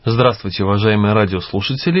Здравствуйте, уважаемые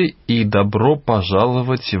радиослушатели, и добро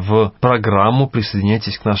пожаловать в программу.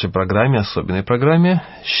 Присоединяйтесь к нашей программе, особенной программе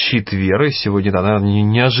 «Щит веры». Сегодня, наверное,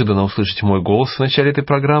 неожиданно услышите мой голос в начале этой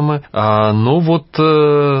программы.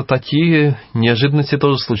 Такие неожиданности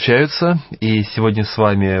тоже случаются. И сегодня с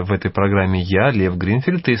вами в этой программе я, Лев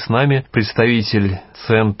Гринфельд, и с нами представитель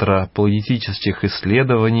Центра политических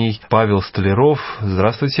исследований Павел Столяров.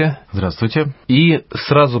 Здравствуйте. Здравствуйте. И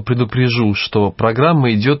сразу предупрежу, что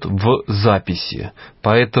программа идет в записи,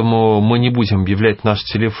 поэтому мы не будем объявлять наш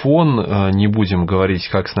телефон, не будем говорить,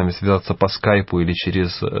 как с нами связаться по скайпу или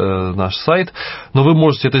через наш сайт, но вы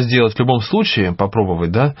можете это сделать в любом случае,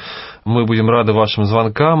 попробовать, да. Мы будем рады вашим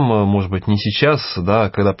звонкам, может быть, не сейчас, да,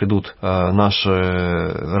 когда придут наши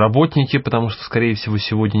работники, потому что, скорее всего,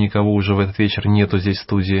 сегодня никого уже в этот вечер нету здесь в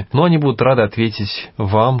студии, но они будут рады ответить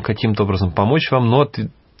вам, каким-то образом помочь вам, но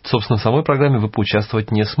собственно, в самой программе вы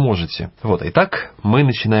поучаствовать не сможете. Итак, мы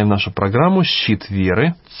начинаем нашу программу «Щит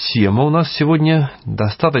веры». Тема у нас сегодня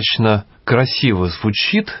достаточно красиво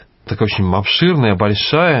звучит, такая очень обширная,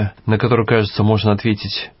 большая, на которую, кажется, можно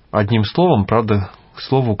ответить одним словом, правда,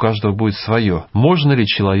 слово у каждого будет свое. Можно ли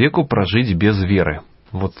человеку прожить без веры?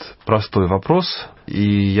 Простой вопрос, и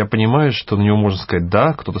я понимаю, что на него можно сказать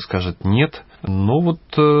 «да», кто-то скажет «нет», но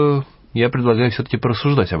я предлагаю все-таки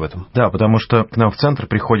порассуждать об этом. Да, потому что к нам в Центр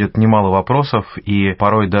приходит немало вопросов, и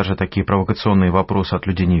порой даже такие провокационные вопросы от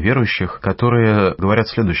людей неверующих, которые говорят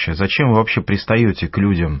следующее. Зачем вы вообще пристаете к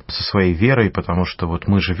людям со своей верой, потому что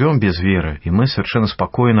мы живем без веры, и мы совершенно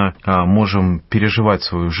спокойно можем переживать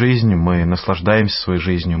свою жизнь, мы наслаждаемся своей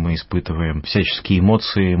жизнью, мы испытываем всяческие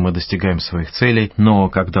эмоции, мы достигаем своих целей, но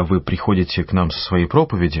когда вы приходите к нам со своей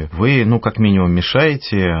проповеди, вы, как минимум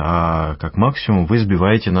мешаете, а как максимум вы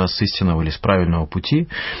сбиваете нас с истинного или с правильного пути,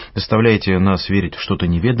 заставляете нас верить в что-то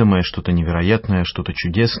неведомое, что-то невероятное, что-то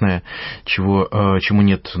чудесное, чему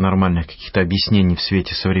нет нормальных каких-то объяснений в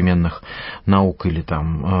свете современных наук или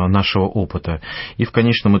нашего опыта. И в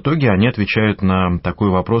конечном итоге они отвечают на такой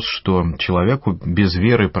вопрос, что человеку без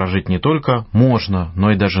веры прожить не только можно, но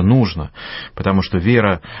и даже нужно, потому что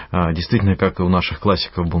вера, действительно, как и у наших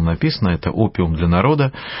классиков было написано, это опиум для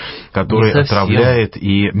народа, который отравляет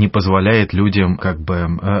и не позволяет людям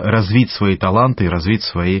развить свои таланты и развить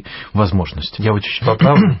свои возможности. Я чуть-чуть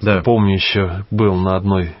поправлю. Да. Помню, еще был на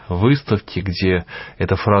одной выставке, где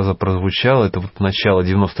эта фраза прозвучала. Это начало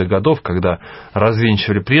 90-х годов, когда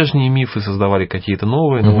развенчивали прежние мифы, создавали какие-то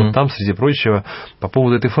новые. Но там, среди прочего, по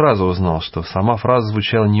поводу этой фразы узнал, что сама фраза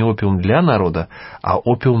звучала не опиум для народа, а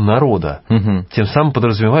опиум народа. Тем самым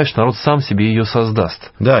подразумевая, что народ сам себе ее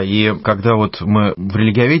создаст. Да, и когда мы в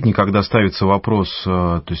религиоведении, когда ставится вопрос,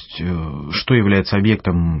 то есть, что является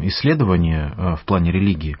объектом исследования в плане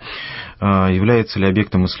религии, является ли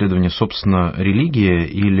объектом исследования, собственно, религия,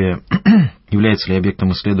 или является ли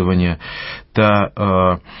объектом исследования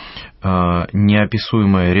та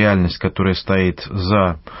неописуемая реальность, которая стоит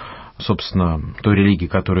за, собственно, той религии,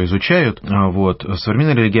 которую изучают.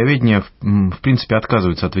 Современное религиоведение, в принципе,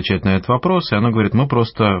 отказывается отвечать на этот вопрос, и оно говорит,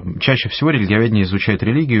 чаще всего религиоведение изучает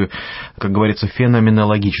религию, как говорится,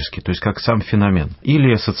 феноменологически, то есть как сам феномен,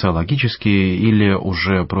 или социологически, или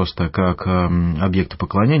уже просто как объекты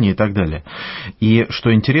поклонения и так далее. И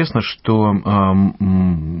что интересно, что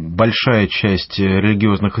большая часть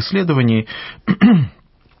религиозных исследований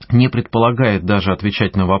не предполагает даже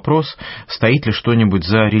отвечать на вопрос, стоит ли что-нибудь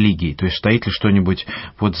за религией, то есть стоит ли что-нибудь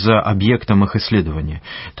за объектом их исследования,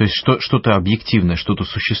 то есть что-то объективное, что-то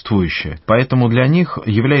существующее. Поэтому для них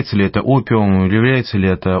является ли это опиумом, является ли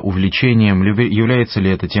это увлечением, является ли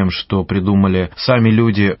это тем, что придумали сами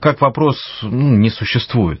люди, как вопрос не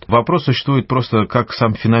существует. Вопрос существует просто как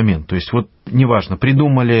сам феномен, то есть неважно,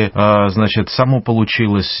 придумали, само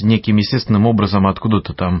получилось неким естественным образом,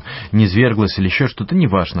 откуда-то низверглось или еще что-то,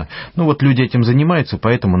 неважно. Люди этим занимаются,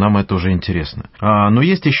 поэтому нам это уже интересно. Но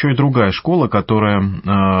есть еще и другая школа, которая,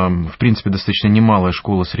 в принципе, достаточно немалая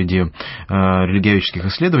школа среди религиоведческих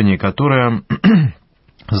исследований, которая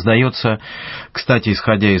задается, кстати,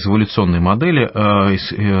 исходя из эволюционной модели,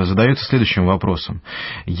 задается следующим вопросом.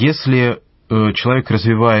 Если человек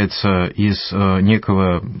развивается из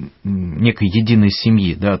некой единой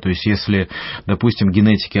семьи, да, то есть если, допустим,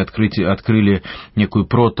 генетики открыли некую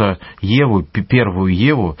прото-Еву, первую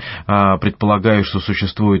Еву, предполагаю, что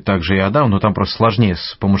существует также и Адам, но там просто сложнее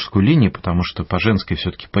по мужской линии, потому что по женской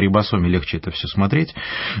все-таки по рибосоме легче это все смотреть,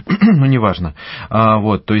 но неважно.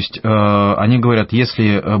 То есть они говорят,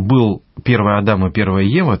 если был первый Адам и первая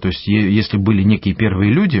Ева, то есть если были некие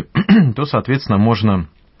первые люди, то, соответственно, можно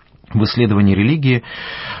в исследовании религии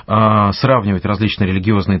сравнивать различные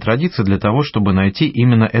религиозные традиции для того, чтобы найти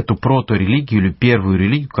именно эту проторелигию или первую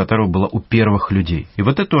религию, которая была у первых людей. И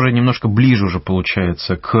вот это уже немножко ближе уже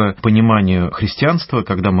получается к пониманию христианства,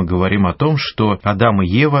 когда мы говорим о том, что Адам и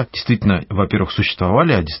Ева действительно, во-первых,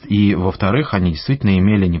 существовали, и, во-вторых, они действительно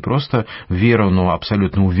имели не просто веру, но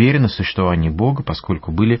абсолютно уверенность в существовании Бога,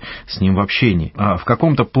 поскольку были с Ним в общении. В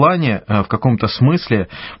каком-то плане, в каком-то смысле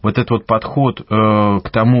вот этот вот подход к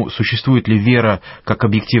тому, существует ли вера как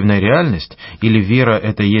объективная реальность, или вера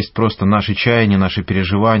это есть просто наши чаяния, наши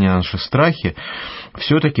переживания, наши страхи,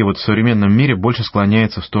 все-таки вот в современном мире больше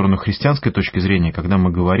склоняется в сторону христианской точки зрения, когда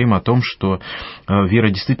мы говорим о том, что вера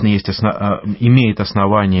действительно имеет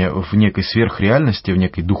основание в некой сверхреальности, в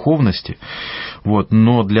некой духовности, вот,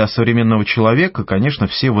 но для современного человека, конечно,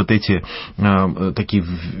 все вот эти такие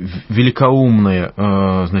великоумные,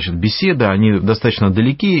 значит, беседы, они достаточно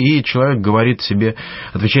далеки, и человек говорит себе,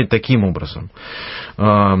 отвечает таким образом: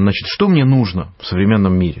 значит, что мне нужно в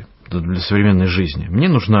современном мире? Для современной жизни. Мне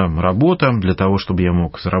нужна работа для того, чтобы я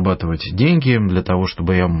мог зарабатывать деньги, для того,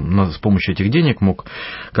 чтобы я с помощью этих денег мог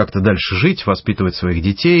как-то дальше жить, воспитывать своих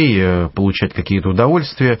детей, получать какие-то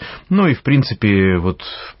удовольствия. Ну и в принципе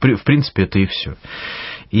это и все.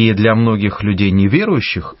 И для многих людей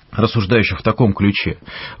неверующих, рассуждающих в таком ключе,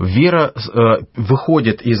 вера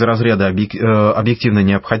выходит из разряда объективной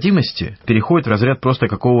необходимости, переходит в разряд просто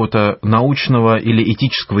какого-то научного или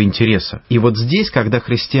этического интереса. И вот здесь, когда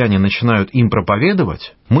христиане начинают им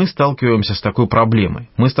проповедовать, мы сталкиваемся с такой проблемой.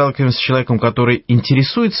 Мы сталкиваемся с человеком, который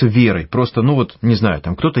интересуется верой, просто, не знаю,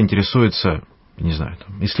 там кто-то интересуется, не знаю,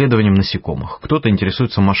 исследованием насекомых, кто-то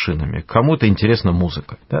интересуется машинами, кому-то интересна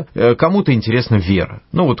музыка, да? Кому-то интересна вера,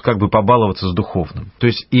 как бы побаловаться с духовным. То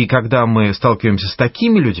есть, и когда мы сталкиваемся с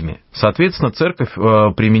такими людьми, соответственно, церковь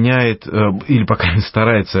применяет, или пока не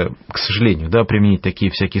старается, к сожалению, применить такие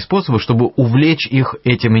всякие способы, чтобы увлечь их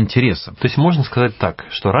этим интересом. То есть, можно сказать так,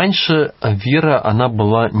 что раньше вера, она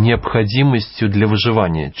была необходимостью для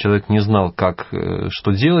выживания. Человек не знал,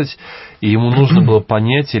 что делать, и ему нужно было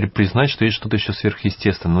понять или признать, что есть что-то еще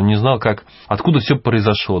сверхъестественное. Он не знал, откуда все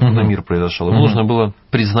произошло, откуда мир произошел. Ему нужно было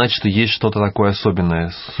признать, что есть что-то такое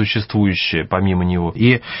особенное, существующее помимо него.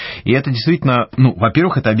 И это действительно,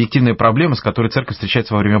 во-первых, это объективная проблема, с которой церковь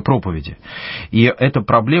встречается во время проповеди. И эта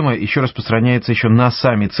проблема еще распространяется еще на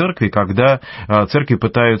сами церкви, когда церкви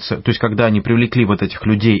пытаются, то есть когда они привлекли вот этих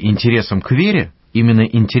людей интересом к вере, именно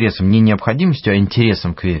интересом, не необходимостью, а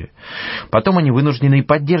интересом к вере. Потом они вынуждены и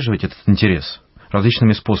поддерживать этот интерес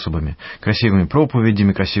различными способами, красивыми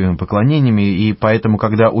проповедями, красивыми поклонениями, и поэтому,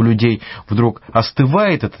 когда у людей вдруг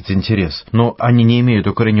остывает этот интерес, но они не имеют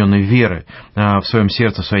укорененной веры в своем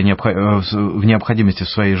сердце, в необходимости в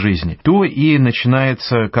своей жизни, то и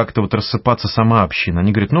начинается как-то рассыпаться сама община.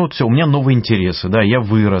 Они говорят, все, у меня новые интересы, я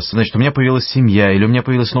вырос, значит, у меня появилась семья, или у меня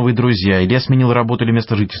появились новые друзья, или я сменил работу или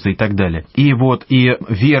место жительства и так далее. И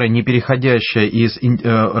вера, не переходящая из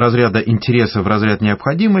разряда интереса в разряд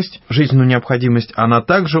необходимость, жизненную необходимость, она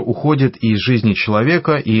также уходит из жизни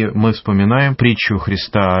человека, и мы вспоминаем притчу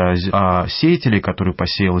Христа о сеятеле, который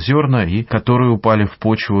посеял зерна, и которые упали в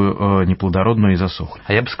почву неплодородную и засохли.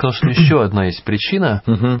 А я бы сказал, что еще одна есть причина,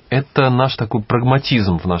 это наш такой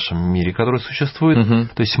прагматизм в нашем мире, который существует.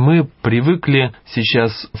 То есть мы привыкли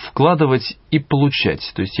сейчас вкладывать и получать.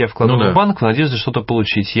 То есть я вкладываю в банк в надежде что-то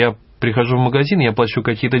получить. Я прихожу в магазин, я плачу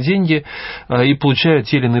какие-то деньги и получаю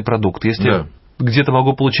те или иные продукты. Если где-то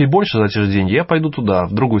могу получить больше за те же деньги, я пойду туда,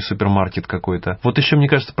 в другой супермаркет какой-то. Вот еще, мне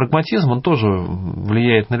кажется, прагматизм, он тоже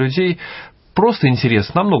влияет на людей. Просто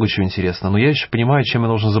интерес, нам много чего интересно, но я еще понимаю, чем я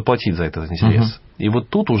должен заплатить за этот интерес. И вот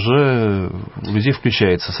тут уже у людей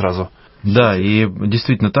включается сразу. Да, и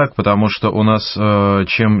действительно так, потому что у нас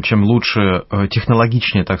чем лучше,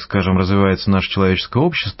 технологичнее, так скажем, развивается наше человеческое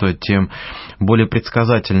общество, тем более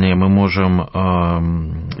предсказательнее мы можем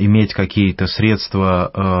иметь какие-то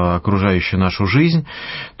средства, окружающие нашу жизнь.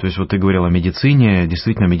 То есть, ты говорил о медицине,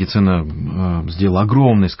 действительно, медицина сделала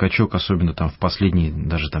огромный скачок, особенно в последние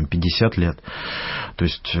даже 50 лет. То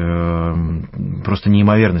есть, просто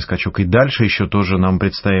неимоверный скачок. И дальше еще тоже нам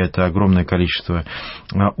предстоит огромное количество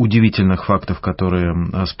удивительных фактов,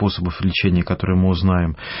 способов лечения, которые мы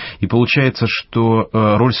узнаем. И получается, что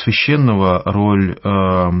роль священного, роль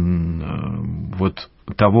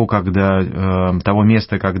того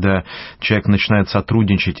места, когда человек начинает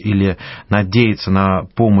сотрудничать или надеяться на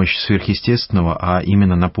помощь сверхъестественного, а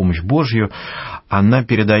именно на помощь Божью, она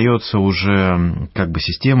передается уже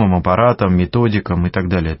системам, аппаратам, методикам и так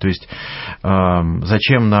далее. То есть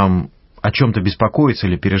зачем нам о чем-то беспокоиться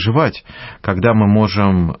или переживать, когда мы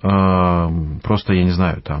можем просто,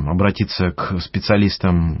 обратиться к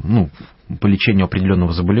специалистам, по лечению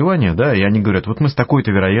определенного заболевания, да, и они говорят, вот мы с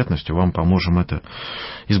такой-то вероятностью вам поможем это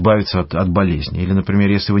избавиться от болезни. Или, например,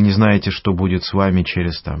 если вы не знаете, что будет с вами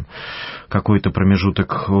через там какой-то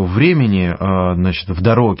промежуток времени, значит, в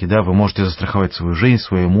дороге, да, вы можете застраховать свою жизнь,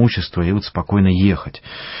 свое имущество и вот спокойно ехать,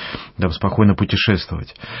 да, спокойно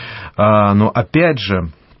путешествовать. Но опять же,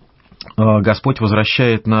 Господь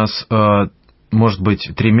возвращает нас, может быть,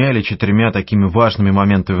 3 или 4 такими важными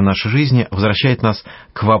моментами в нашей жизни, возвращает нас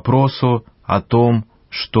к вопросу о том,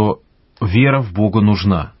 что вера в Бога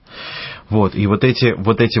нужна. Вот, и вот эти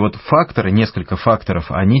факторы, несколько факторов,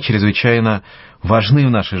 они чрезвычайно важны в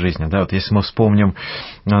нашей жизни. Да? Вот если мы вспомним,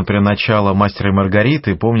 например, начало «Мастера и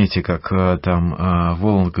Маргариты», помните, как там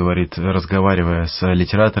Воланд говорит, разговаривая с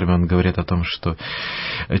литераторами, он говорит о том, что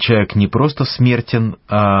человек не просто смертен,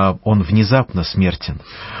 а он внезапно смертен.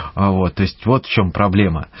 Вот, то есть вот в чем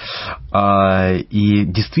проблема. И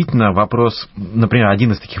действительно вопрос, например,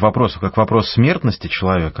 один из таких вопросов, как вопрос смертности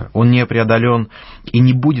человека, он не преодолен и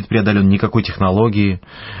не будет преодолен никакой технологией,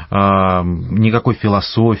 никакой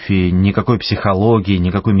философией, никакой психологией,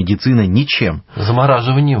 никакой медицины, ничем.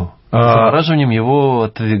 Замораживанием. Замораживанием его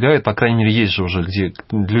отодвигают, по крайней мере, есть же уже где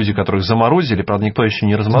люди, которых заморозили, правда, никто еще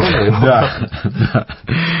не разморозил его. Да.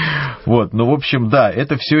 Вот, ну, в общем, да,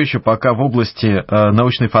 это все еще пока в области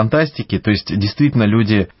научной фантастики, то есть, действительно,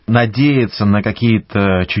 люди надеются на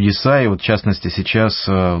какие-то чудеса, и вот, в частности, сейчас,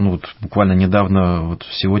 ну, вот, буквально недавно, вот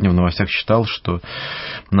сегодня в новостях читал, что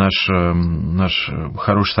наш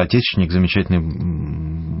хороший соотечественник,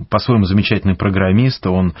 замечательный, по-своему замечательный программист,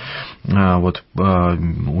 он вот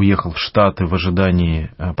уехал в Штаты в ожидании,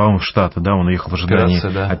 по-моему, в Штаты, да, он уехал в ожидании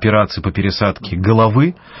операции по пересадке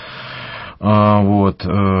головы. Вот,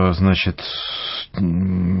 значит,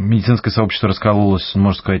 медицинское сообщество раскололось,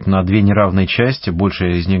 можно сказать, на 2 неравные части.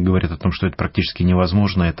 Большая из них говорит о том, что это практически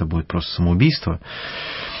невозможно, это будет просто самоубийство.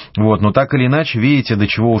 Вот, но так или иначе, видите, до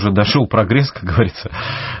чего уже дошел прогресс, как говорится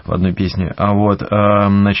в одной песне.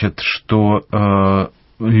 Значит, что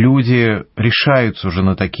люди решаются уже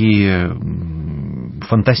на такие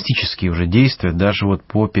фантастические уже действия, даже вот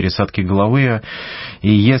по пересадке головы.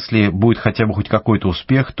 И если будет хотя бы хоть какой-то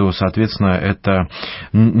успех, то, соответственно, это,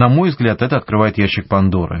 на мой взгляд, это открывает ящик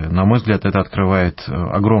Пандоры. На мой взгляд, это открывает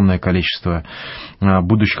огромное количество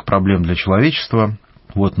будущих проблем для человечества.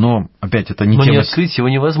 Вот, но опять это не тема. Но не открыть его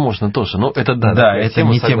невозможно тоже. Но это да, это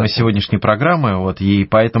не тема сегодняшней программы. Вот, и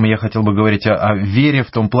поэтому я хотел бы говорить о вере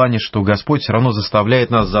в том плане, что Господь все равно заставляет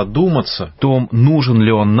нас задуматься о том, нужен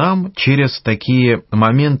ли Он нам через такие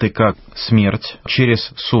моменты, как смерть,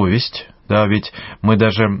 через совесть. Да, ведь мы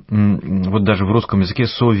даже, вот даже в русском языке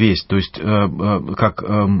совесть, то есть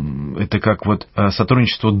это как вот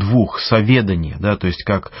сотрудничество двух, соведание, да, то есть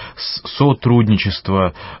как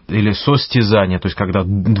сотрудничество или состязание, то есть когда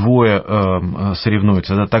двое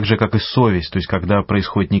соревнуются, да, так же, как и совесть, то есть когда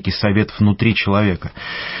происходит некий совет внутри человека.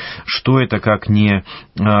 Что это, как не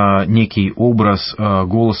некий образ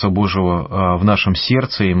голоса Божьего в нашем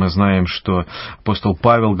сердце, и мы знаем, что апостол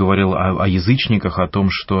Павел говорил о язычниках, о том,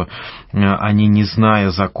 что они, не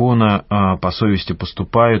зная закона, по совести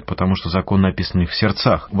поступают, потому что закон написан в их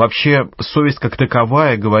сердцах. Вообще, совесть как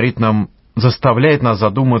таковая говорит нам, заставляет нас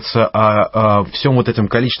задуматься о всем вот этом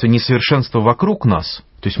количестве несовершенства вокруг нас.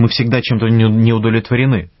 То есть мы всегда чем-то не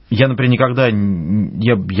удовлетворены. Я, например, никогда...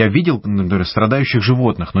 Я видел, например, страдающих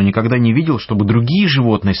животных, но никогда не видел, чтобы другие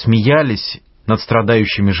животные смеялись над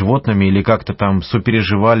страдающими животными или как-то там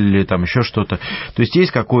сопереживали или там еще что-то. То есть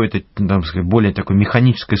есть какое-то, там, более такое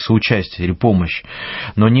механическое соучастие или помощь,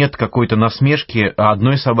 но нет какой-то насмешки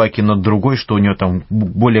одной собаки над другой, что у нее там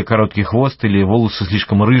более короткий хвост или волосы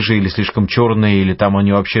слишком рыжие или слишком черные, или там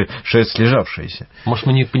они вообще шерсть слежавшаяся. Может,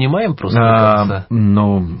 мы не понимаем просто?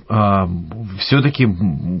 Но все-таки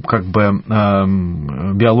как бы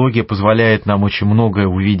биология позволяет нам очень многое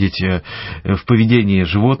увидеть в поведении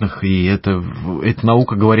животных, и эта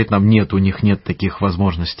наука говорит нам, нет, у них нет таких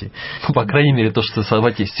возможностей. По крайней мере, то, что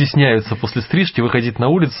собаки стесняются после стрижки выходить на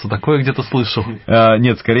улицу, такое где-то слышал.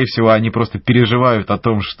 Нет, скорее всего, они просто переживают о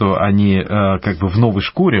том, что они как бы в новой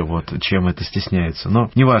шкуре, вот, чем это стесняются. Но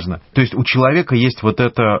неважно. То есть у человека есть вот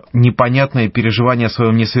это непонятное переживание о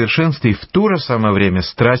своем несовершенстве и в то же самое время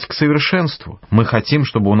страсть к совершенству. Мы хотим,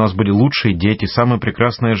 чтобы у нас были лучшие дети, самая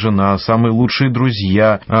прекрасная жена, самые лучшие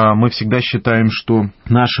друзья. Мы всегда считаем, что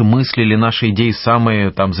наши мысли или наши идеи самые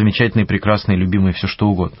там замечательные, прекрасные, любимые, все что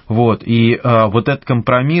угодно. Вот. И вот этот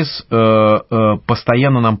компромисс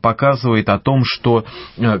постоянно нам показывает о том, что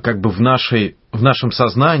как бы в нашем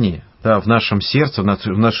сознании, да, в нашем сердце, в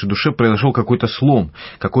нашей душе произошел какой-то слом,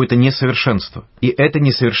 какое-то несовершенство. И это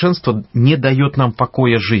несовершенство не дает нам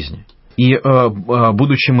покоя жизни. И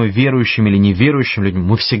будучи мы верующими или неверующими людьми,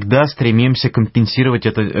 мы всегда стремимся компенсировать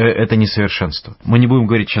это несовершенство. Мы не будем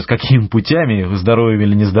говорить сейчас, какими путями, здоровыми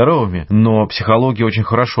или нездоровыми, но психология очень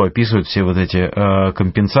хорошо описывает все вот эти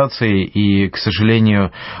компенсации и, к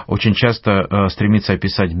сожалению, очень часто стремится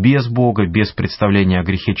описать без Бога, без представления о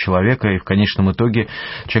грехе человека, и в конечном итоге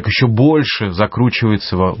человек еще больше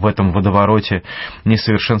закручивается в этом водовороте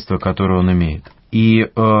несовершенства, которое он имеет. И,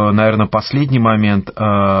 наверное, последний момент –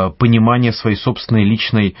 понимание своей собственной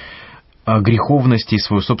личной греховности и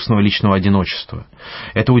своего собственного личного одиночества.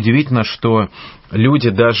 Это удивительно, что люди,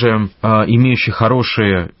 даже имеющие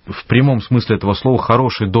хорошие, в прямом смысле этого слова,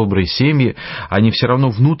 хорошие, добрые семьи, они все равно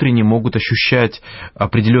внутренне могут ощущать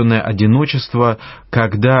определенное одиночество,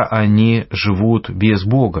 когда они живут без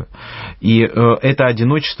Бога. И это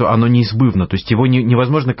одиночество, оно неизбывно, то есть его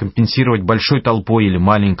невозможно компенсировать большой толпой или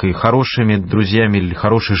маленькой, хорошими друзьями или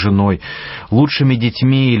хорошей женой, лучшими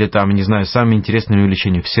детьми или, там, не знаю, самыми интересными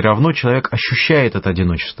увлечениями. Все равно человек ощущает это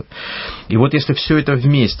одиночество. И вот если все это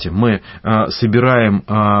вместе мы собираем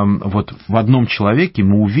вот в одном человеке,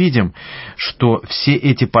 мы увидим, что все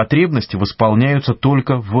эти потребности восполняются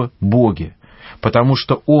только в Боге, потому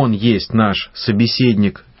что Он есть наш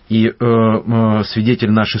собеседник и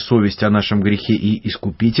свидетель нашей совести о нашем грехе и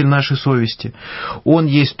искупитель нашей совести. Он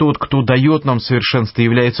есть тот, кто дает нам совершенство,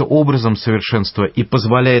 является образом совершенства и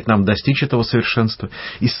позволяет нам достичь этого совершенства.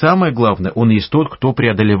 И самое главное, Он есть тот, кто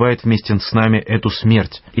преодолевает вместе с нами эту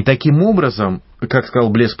смерть. И таким образом, как сказал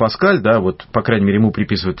Блес Паскаль, да, вот, по крайней мере, ему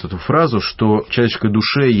приписывают эту фразу, что в человеческой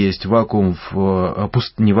душе есть вакуум,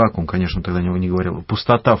 не вакуум, конечно, тогда не говорил,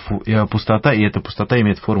 пустота, и эта пустота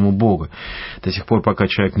имеет форму Бога. До сих пор, пока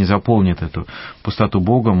человек не заполнит эту пустоту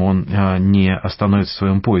Богом, он не остановится в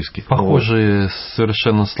своем поиске. Похожие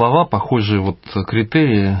совершенно слова, похожие вот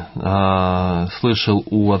критерии слышал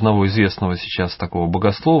у одного известного сейчас такого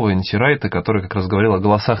богослова, Энтирайта, который как раз говорил о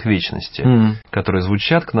голосах вечности, которые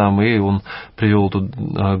звучат к нам, и он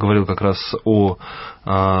говорил как раз о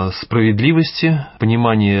справедливости,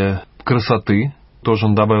 понимании красоты, тоже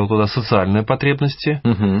он добавил туда социальные потребности.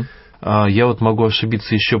 Я вот могу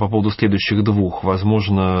ошибиться еще по поводу следующих двух.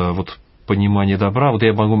 Возможно, вот понимание добра. Вот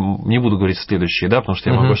я не буду говорить следующие, да, потому что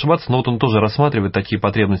я могу ошибаться, но вот он тоже рассматривает такие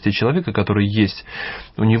потребности человека, которые есть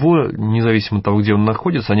у него, независимо от того, где он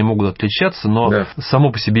находится, они могут отличаться, но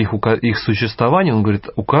само по себе их существование, он говорит,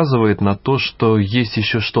 указывает на то, что есть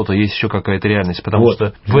еще что-то, есть еще какая-то реальность, потому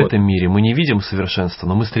что в этом мире мы не видим совершенства,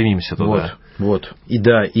 но мы стремимся туда. И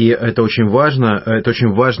да, и это очень важно, это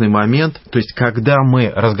очень важный момент. То есть, когда мы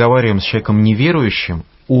разговариваем с человеком неверующим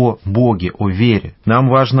о Боге, о вере, нам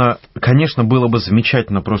важно, конечно, было бы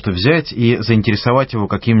замечательно просто взять и заинтересовать его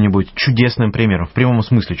каким-нибудь чудесным примером, в прямом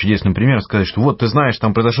смысле чудесным примером, сказать, что вот, ты знаешь,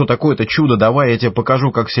 там произошло такое-то чудо, давай я тебе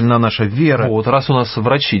покажу, как сильна наша вера. Вот, раз у нас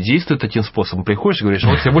врачи действуют таким способом, приходишь и говоришь,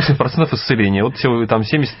 вот тебе 80% исцеления, вот тебе там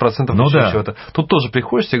 70% еще чего-то. Тут тоже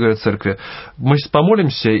приходишь, тебе говорят в церкви, мы сейчас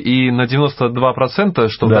помолимся, и на 92%,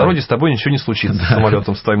 что в дороге с тобой ничего не случится, с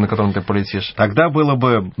самолетом с твоим, на котором ты полетишь. Тогда было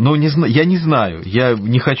бы, я не знаю, я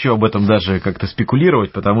не хочу об этом даже как-то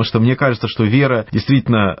спекулировать, потому что мне кажется, что вера,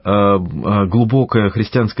 действительно глубокая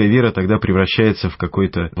христианская вера тогда превращается в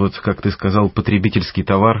какой-то, вот как ты сказал, потребительский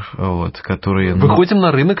товар, вот, который... Выходим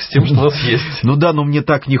на рынок с тем, что у нас есть. Но мне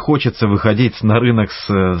так не хочется выходить на рынок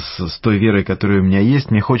с той верой, которая у меня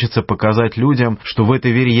есть. Мне хочется показать людям, что в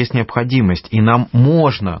этой вере есть необходимость, и нам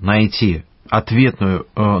можно найти ответную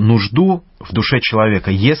нужду в душе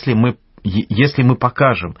человека, если мы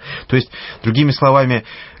покажем. То есть, другими словами,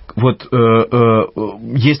 вот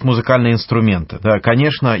есть музыкальные инструменты. Да,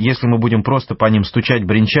 конечно, если мы будем просто по ним стучать,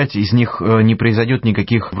 бренчать, из них не произойдет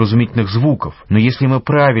никаких вразумительных звуков. Но если мы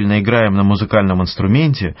правильно играем на музыкальном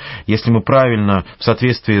инструменте, если мы правильно в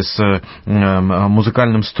соответствии с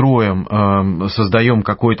музыкальным строем создаем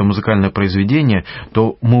какое-то музыкальное произведение,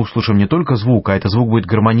 то мы услышим не только звук, а этот звук будет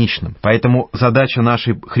гармоничным. Поэтому задача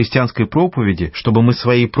нашей христианской проповеди, чтобы мы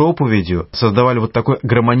своей проповедью создавали вот такой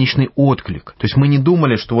гармоничный отклик. То есть мы не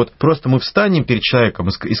думали, что вот просто мы встанем перед человеком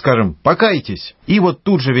и скажем «покайтесь», и вот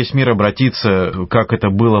тут же весь мир обратится, как это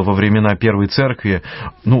было во времена Первой Церкви.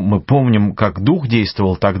 Мы помним, как Дух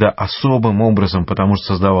действовал тогда особым образом, потому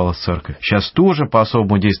что создавалась Церковь. Сейчас тоже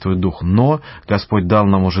по-особому действует Дух, но Господь дал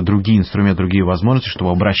нам уже другие инструменты, другие возможности, чтобы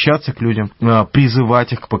обращаться к людям,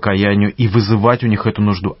 призывать их к покаянию и вызывать у них эту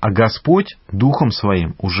нужду. А Господь Духом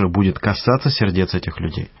Своим уже будет касаться сердец этих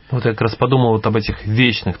людей. Вот я как раз подумал вот об этих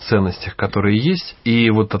вечных ценностях, которые есть, и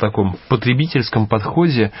вот о таком потребительском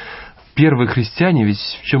подходе первые христиане, ведь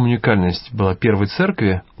в чем уникальность была первой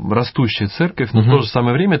церкви, растущая церковь, но в то же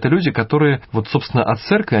самое время это люди, которые, вот, собственно, от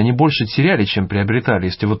церкви они больше теряли, чем приобретали.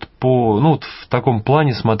 Если вот вот в таком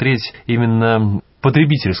плане смотреть именно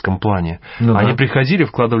потребительском плане. Они приходили,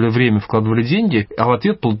 вкладывали время, вкладывали деньги, а в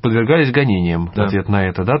ответ подвергались гонениям в ответ на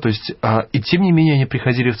это. Да? То есть, и тем не менее они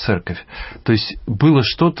приходили в церковь. То есть было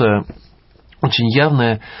что-то очень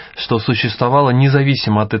явное, что существовало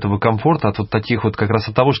независимо от этого комфорта, от вот таких вот как раз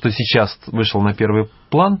от того, что сейчас вышло на первый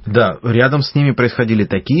план. Да, рядом с ними происходили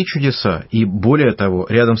такие чудеса, и более того,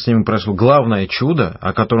 рядом с ними произошло главное чудо,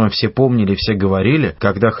 о котором все помнили, все говорили,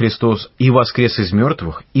 когда Христос и воскрес из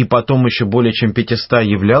мертвых, и потом еще более чем 500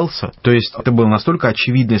 являлся. То есть это было настолько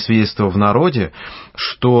очевидное свидетельство в народе,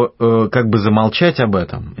 что как бы замолчать об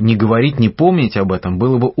этом, не говорить, не помнить об этом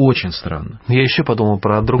было бы очень странно. Я еще подумал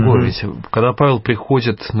про другое, ведь когда Павел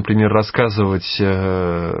приходит, например, рассказывать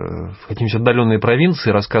в какие-нибудь отдаленные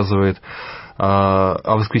провинции, рассказывает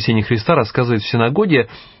о воскресении Христа, рассказывает в синагоге,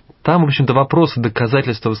 там, в общем-то, вопрос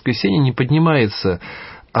доказательства воскресения не поднимается.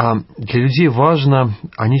 А для людей важно,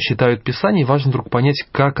 они читают Писание, и важно вдруг понять,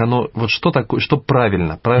 как оно, вот что такое, что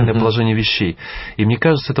правильное положение вещей. И мне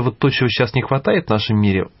кажется, это вот то, чего сейчас не хватает в нашем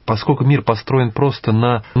мире, поскольку мир построен просто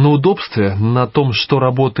на удобстве, на том, что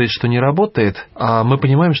работает, что не работает, а мы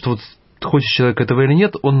понимаем, что вот хочет человек этого или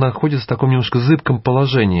нет, он находится в таком немножко зыбком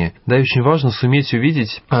положении. Да, и очень важно суметь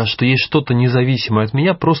увидеть, что есть что-то независимое от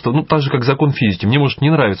меня, просто, так же, как закон физики. Мне может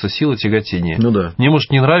не нравиться сила тяготения. Мне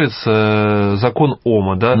может не нравиться закон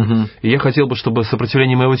Ома, да. И я хотел бы, чтобы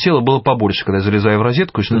сопротивление моего тела было побольше, когда я залезаю в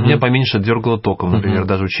розетку, и чтобы меня поменьше дергало током, например,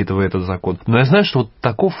 даже учитывая этот закон. Но я знаю, что вот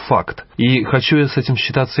таков факт. И хочу я с этим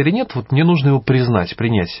считаться или нет, вот мне нужно его признать,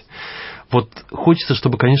 принять. Вот хочется,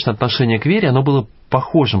 чтобы, конечно, отношение к вере, оно было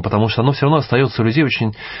похожим, потому что оно все равно остается у людей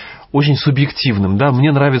очень, очень субъективным. Да?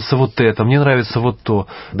 Мне нравится вот это, мне нравится вот то.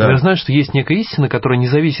 Да. Но я знаю, что есть некая истина, которая не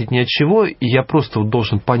зависит ни от чего, и я просто вот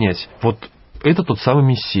должен понять. Вот это тот самый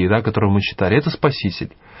Мессия, да, которого мы читали, это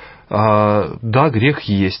Спаситель. Да, грех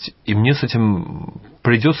есть, и мне с этим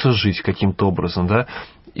придется жить каким-то образом. Да?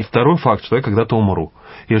 И второй факт, что я когда-то умру.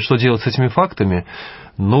 И вот что делать с этими фактами?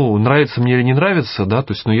 Нравится мне или не нравится, да,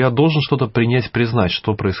 то есть, я должен что-то принять, признать,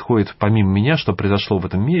 что происходит помимо меня, что произошло в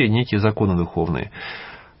этом мире, некие законы духовные.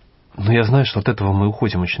 Но я знаю, что от этого мы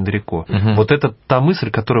уходим очень далеко. Вот это та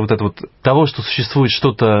мысль, которая того, что существует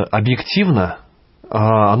что-то объективно,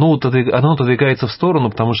 оно отодвигается в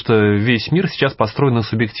сторону, потому что весь мир сейчас построен на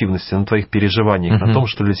субъективности, на твоих переживаниях, на том,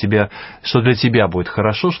 что для тебя будет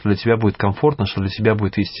хорошо, что для тебя будет комфортно, что для тебя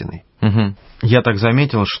будет истиной. Я так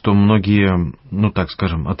заметил, что многие, так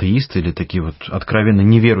скажем, атеисты или такие вот откровенно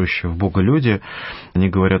неверующие в Бога люди, они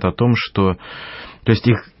говорят о том, что то есть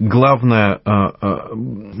их главная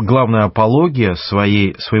апология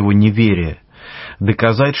своего неверия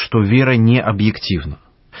доказать, что вера не объективна.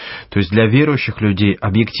 То есть для верующих людей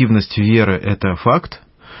объективность веры – это факт,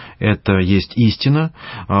 это есть истина.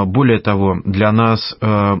 Более того, для нас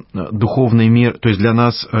духовный мир, то есть для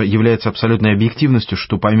нас является абсолютной объективностью,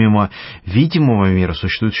 что помимо видимого мира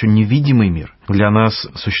существует еще невидимый мир. Для нас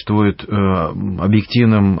существует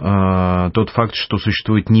объективным тот факт, что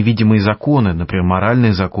существуют невидимые законы, например,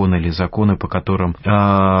 моральные законы или законы, по которым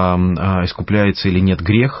искупляется или нет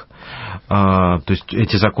грех. То есть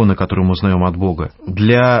эти законы, которые мы узнаем от Бога.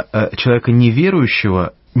 Для человека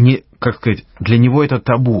неверующего, для него это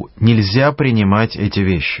табу. Нельзя принимать эти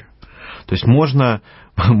вещи. То есть можно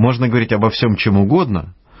говорить обо всем, чем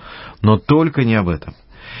угодно, но только не об этом.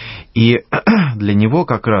 И для него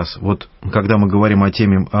как раз, вот когда мы говорим о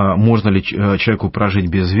теме, можно ли человеку прожить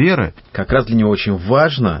без веры, как раз для него очень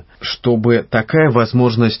важно, чтобы такая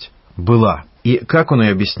возможность была. И как он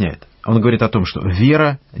ее объясняет? Он говорит о том, что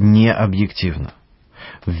вера не объективна.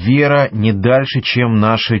 Вера не дальше, чем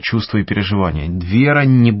наши чувства и переживания. Вера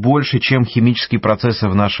не больше, чем химические процессы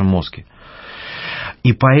в нашем мозге.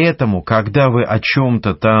 И поэтому, когда вы о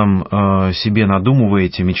чем-то там себе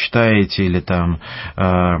надумываете, мечтаете или там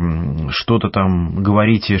что-то там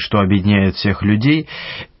говорите, что объединяет всех людей,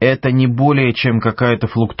 это не более чем какая-то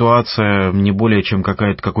флуктуация, не более чем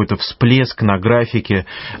какой-то всплеск на графике,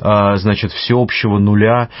 всеобщего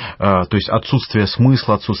нуля, то есть отсутствие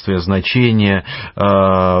смысла, отсутствие значения,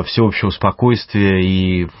 всеобщего спокойствия,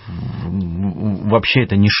 и вообще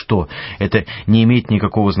это ничто, это не имеет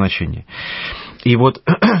никакого значения. И вот,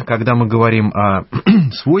 когда мы говорим о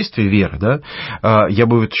свойстве веры, да, я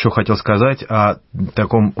бы еще хотел сказать о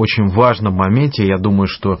таком очень важном моменте. Я думаю,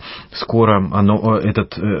 что скоро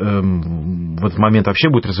этот момент вообще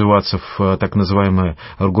будет развиваться в так называемый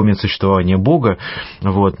аргумент существования Бога.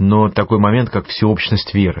 Вот, но такой момент, как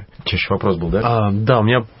всеобщность веры. Чаще вопрос был, да? Да, у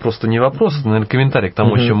меня просто не вопрос, наверное, комментарий к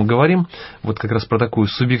тому, о чем мы говорим. Вот как раз про такую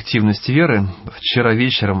субъективность веры. Вчера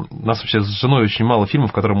вечером, у нас вообще с женой очень мало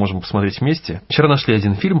фильмов, которые можем посмотреть вместе. Вчера нашли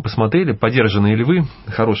один фильм, посмотрели, «Подержанные львы».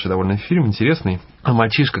 Хороший довольно фильм, интересный.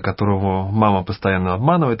 Мальчишка, которого мама постоянно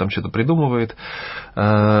обманывает, там что-то придумывает,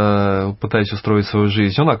 пытаясь устроить свою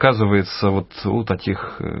жизнь. Он оказывается вот у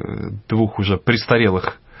таких двух уже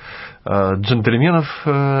престарелых джентльменов,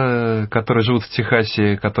 которые живут в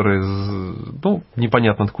Техасе, которые,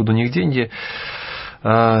 непонятно откуда у них деньги.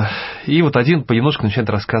 И вот один понемножку начинает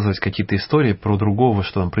рассказывать какие-то истории про другого,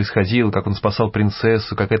 что там происходило, как он спасал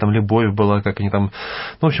принцессу, какая там любовь была, как они там...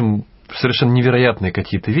 в общем, совершенно невероятные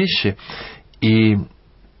какие-то вещи. И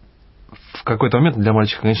в какой-то момент для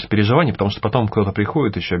мальчика, конечно, переживание, потому что потом кто-то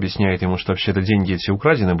приходит, еще объясняет ему, что вообще-то деньги эти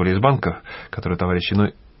украдены были из банков, которые товарищи... Но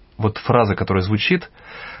вот фраза, которая звучит,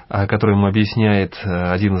 которую ему объясняет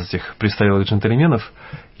один из этих престарелых джентльменов: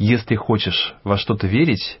 «Если хочешь во что-то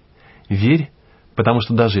верить, верь, потому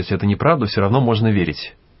что даже если это неправда, все равно можно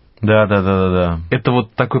верить». Да. Это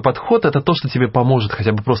вот такой подход, это то, что тебе поможет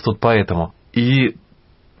хотя бы просто вот поэтому. И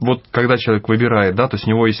вот когда человек выбирает, да, то есть у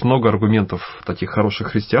него есть много аргументов таких хороших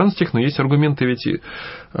христианских, но есть аргументы ведь,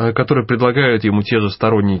 которые предлагают ему те же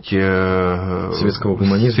сторонники светского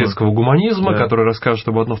гуманизма, да, которые расскажут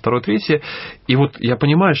об одно, второе, третье. И вот я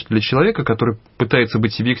понимаю, что для человека, который пытается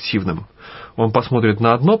быть объективным, он посмотрит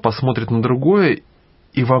на одно, посмотрит на другое,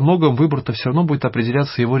 и во многом выбор-то все равно будет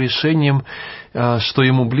определяться его решением, что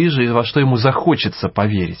ему ближе и во что ему захочется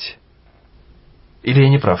поверить. Или я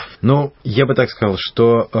не прав? Ну, я бы так сказал,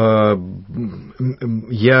 что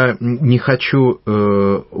я не хочу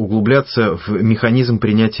углубляться в механизм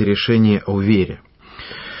принятия решения о вере.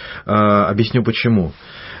 Объясню почему.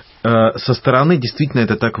 Со стороны действительно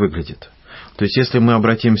это так выглядит. То есть, если мы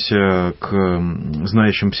обратимся к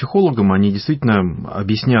знающим психологам, они действительно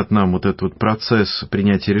объяснят нам вот этот вот процесс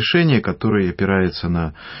принятия решения, который опирается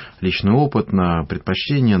на личный опыт, на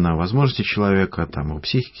предпочтения, на возможности человека, там, его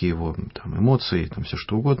психики, его там, эмоции, там, все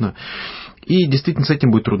что угодно. И действительно с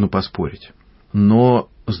этим будет трудно поспорить. Но,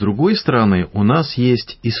 с другой стороны, у нас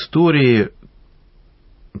есть истории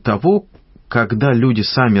того, когда люди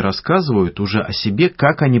сами рассказывают уже о себе,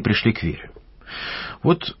 как они пришли к вере.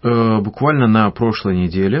 Вот буквально на прошлой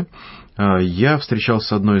неделе я встречался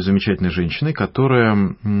с одной замечательной женщиной,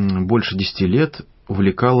 которая больше 10 лет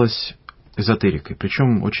увлекалась эзотерикой,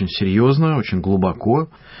 причем очень серьезно, очень глубоко.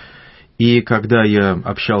 И когда я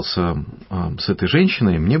общался с этой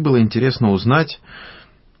женщиной, мне было интересно узнать,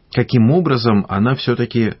 каким образом она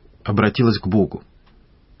все-таки обратилась к Богу.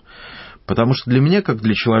 Потому что для меня, как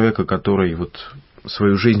для человека, который вот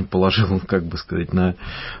свою жизнь положил, как бы сказать, на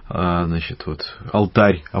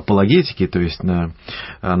алтарь апологетики, то есть на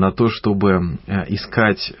то, чтобы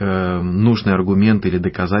искать нужные аргументы или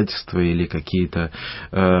доказательства, или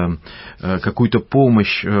какую-то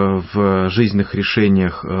помощь в жизненных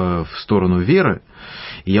решениях в сторону веры.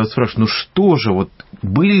 И я вот спрашиваю, что же, вот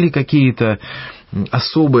были ли какие-то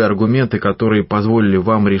особые аргументы, которые позволили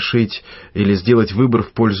вам решить или сделать выбор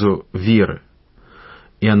в пользу веры?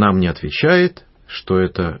 И она мне отвечает, что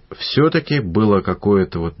это все-таки было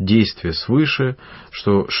какое-то вот действие свыше,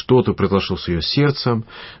 что что-то произошло с ее сердцем,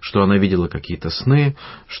 что она видела какие-то сны,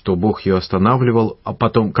 что Бог ее останавливал, а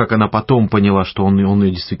потом, как она потом поняла, что он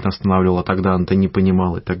ее действительно останавливал, а тогда она-то не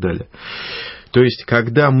понимала и так далее. То есть,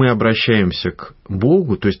 когда мы обращаемся к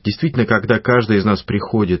Богу, то есть, действительно, когда каждый из нас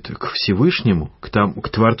приходит к Всевышнему, к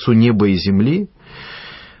Творцу неба и земли,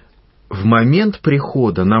 в момент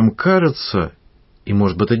прихода нам кажется, и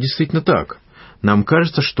может быть это действительно так, нам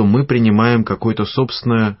кажется, что мы принимаем какое-то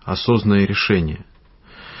собственное осознанное решение.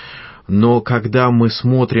 Но когда мы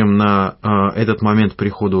смотрим на этот момент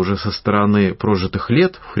прихода уже со стороны прожитых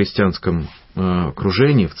лет в христианском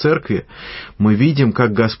окружении, в церкви, мы видим,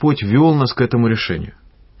 как Господь вел нас к этому решению.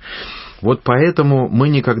 Вот поэтому мы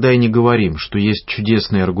никогда и не говорим, что есть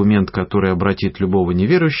чудесный аргумент, который обратит любого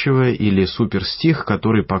неверующего, или суперстих,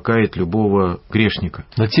 который покает любого грешника.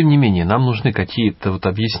 Но тем не менее, нам нужны какие-то вот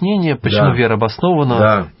объяснения, почему вера обоснована.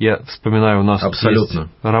 Да. Я вспоминаю, у нас есть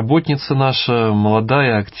работница наша,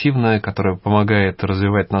 молодая, активная, которая помогает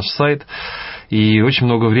развивать наш сайт. И очень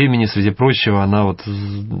много времени, среди прочего, она вот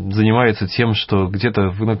занимается тем, что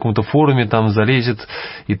где-то на каком-то форуме там залезет,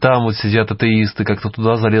 и там вот сидят атеисты, как-то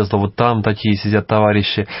туда залезла, вот там такие сидят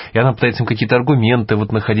товарищи. И она пытается им какие-то аргументы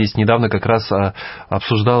вот находить. Недавно как раз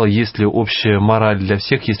обсуждала, есть ли общая мораль для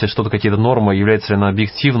всех, есть ли что-то, какие-то нормы, является ли она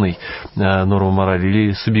объективной нормой морали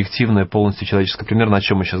или субъективная, полностью человеческая. Примерно о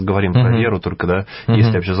чем мы сейчас говорим про веру, только, да, есть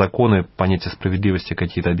ли вообще законы, понятия справедливости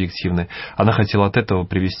какие-то объективные. Она хотела от этого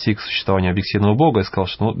привести к существованию объективного Бога и сказала,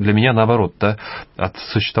 что для меня наоборот, да, от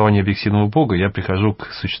существования объективного Бога я прихожу к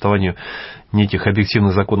существованию неких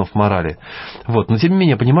объективных законов морали. Вот. Но тем не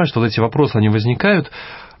менее, я понимаю, что вот эти вопросы, они возникают,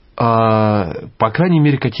 по крайней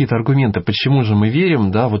мере, какие-то аргументы, почему же мы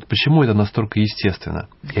верим, да, вот почему это настолько естественно.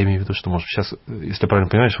 Я имею в виду, что, может, сейчас, если правильно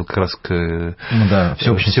понимаешь, вот как раз к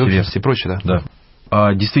всеобщности и прочее, да?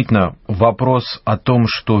 Да. Действительно, вопрос о том,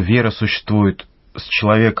 что вера существует с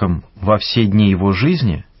человеком во все дни его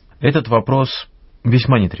жизни, этот вопрос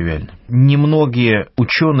весьма нетривиальный. Немногие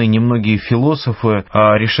ученые, немногие философы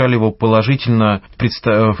решали его положительно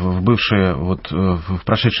в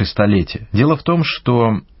прошедшее столетие. Дело в том,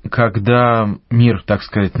 что когда мир, так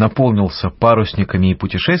сказать, наполнился парусниками и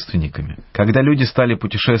путешественниками, когда люди стали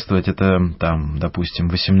путешествовать, это, там, допустим,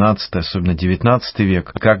 18, особенно 19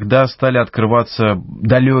 век, когда стали открываться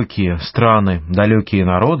далекие страны, далекие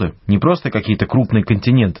народы, не просто какие-то крупные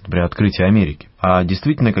континенты, например, открытие Америки, а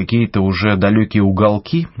действительно какие-то уже далекие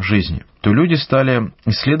уголки жизни, то люди стали,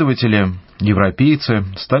 исследователи, европейцы,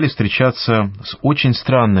 стали встречаться с очень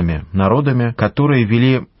странными народами, которые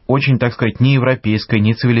вели очень, так сказать, неевропейский,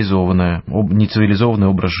 нецивилизованный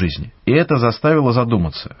образ жизни. И это заставило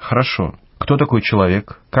задуматься. Хорошо, кто такой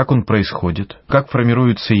человек, как он происходит, как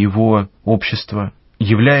формируется его общество,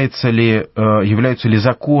 являются ли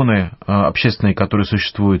законы общественные, которые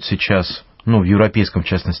существуют сейчас, в европейском, в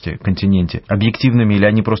частности, континенте, объективными, или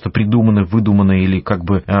они просто придуманы, выдуманы, или как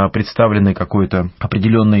бы представлены какой-то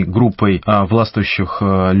определенной группой властвующих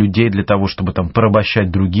людей для того, чтобы там порабощать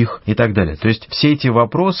других и так далее. То есть все эти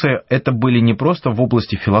вопросы, это были не просто в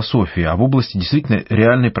области философии, а в области действительно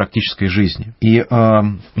реальной практической жизни. И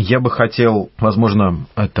я бы хотел, возможно,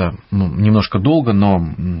 это немножко долго, но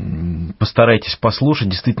постарайтесь послушать,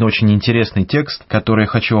 действительно очень интересный текст, который я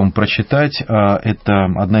хочу вам прочитать. Это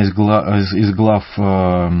одна из глав,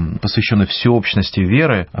 посвященных всеобщности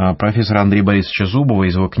веры, профессора Андрея Борисовича Зубова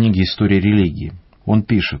из его книги «История религии». Он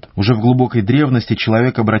пишет: «Уже в глубокой древности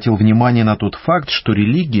человек обратил внимание на тот факт, что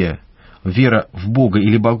религия, вера в Бога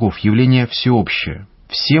или богов, явление всеобщее.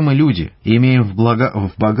 Все мы люди, и имеем в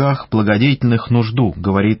богах благодетельных нужду,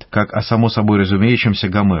 говорит, как о само собой разумеющемся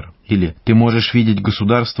Гомер. Или ты можешь видеть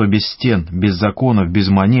государство без стен, без законов, без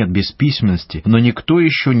монет, без письменности, но никто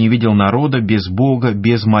еще не видел народа без Бога,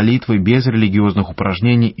 без молитвы, без религиозных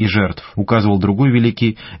упражнений и жертв», указывал другой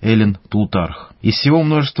великий эллин Плутарх. «Из всего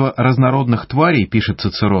множества разнородных тварей, пишет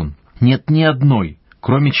Цицерон, нет ни одной,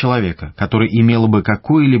 кроме человека, который имел бы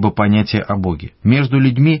какое-либо понятие о Боге. Между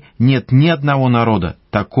людьми нет ни одного народа,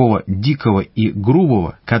 такого дикого и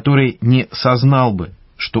грубого, который не сознал бы,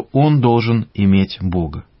 что он должен иметь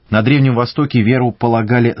Бога. На Древнем Востоке веру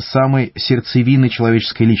полагали самой сердцевиной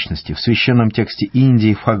человеческой личности. В священном тексте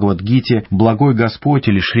Индии, в Бхагавад-гите, благой Господь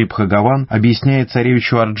или Шри Бхагаван объясняет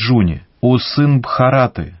царевичу Арджуне: «О сын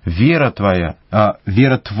Бхараты, вера твоя,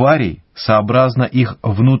 вера тварей сообразна их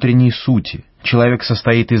внутренней сути. Человек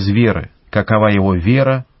состоит из веры. Какова его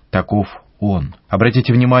вера, таков он».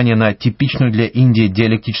 Обратите внимание на типичную для Индии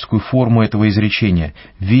диалектическую форму этого изречения.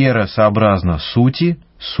 Вера сообразна сути,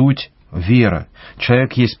 суть — вера.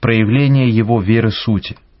 Человек есть проявление его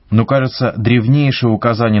веры-сути. Но, кажется, древнейшее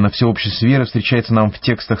указание на всеобщность веры встречается нам в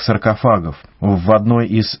текстах саркофагов, в одной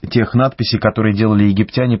из тех надписей, которые делали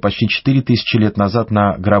египтяне почти 4000 лет назад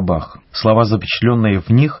на гробах. Слова, запечатленные в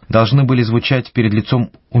них, должны были звучать перед лицом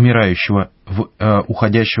умирающего,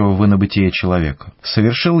 уходящего в инобытие человека.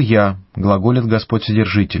 «Совершил я, глаголит Господь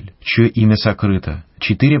Содержитель, чье имя сокрыто,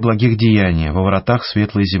 4 благих деяния во вратах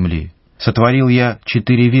светлой земли. Сотворил я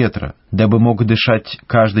 4 ветра, дабы мог дышать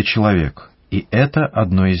каждый человек». И это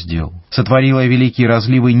одно из дел. «Сотворила я великие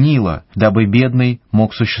разливы Нила, дабы бедный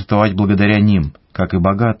мог существовать благодаря ним, как и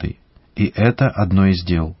богатый. И это одно из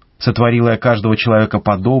дел. Сотворила я каждого человека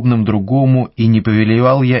подобным другому, и не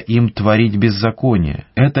повелевал я им творить беззаконие.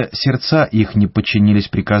 Это сердца их не подчинились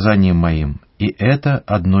приказаниям моим. И это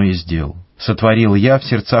одно из дел. Сотворил я в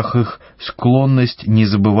сердцах их склонность не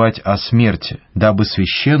забывать о смерти, дабы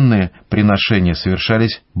священные приношения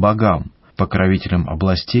совершались богам. покровителем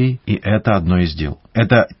областей, и это одно из дел.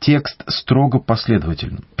 Это текст строго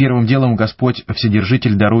последовательный. Первым делом Господь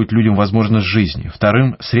Вседержитель дарует людям возможность жизни,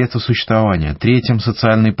 вторым — средства существования, третьим —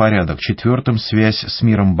 социальный порядок, четвертым — связь с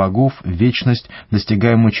миром богов, вечность,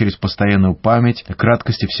 достигаемую через постоянную память,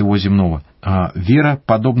 краткости всего земного. Вера,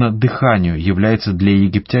 подобно дыханию, является для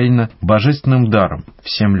египтянина божественным даром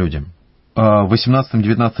всем людям. В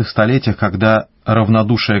 18-19 столетиях, когда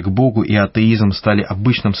равнодушие к Богу и атеизм стали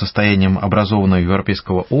обычным состоянием образованного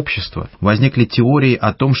европейского общества, возникли теории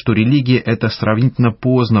о том, что религия — это сравнительно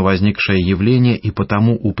поздно возникшее явление, и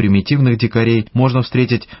потому у примитивных дикарей можно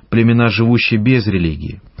встретить племена, живущие без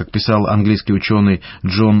религии. Как писал английский ученый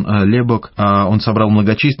Джон Лебок, он собрал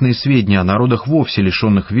многочисленные сведения о народах, вовсе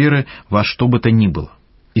лишенных веры во что бы то ни было.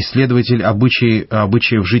 Исследователь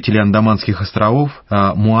обычаев жителей Андаманских островов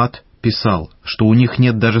Муат писал, что у них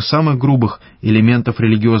нет даже самых грубых элементов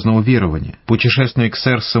религиозного верования. Путешественник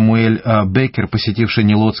сэр Самуэль Беккер, посетивший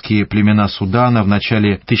нилотские племена Судана в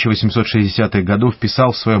начале 1860-х годов,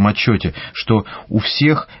 писал в своем отчете, что у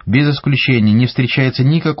всех, без исключения, не встречается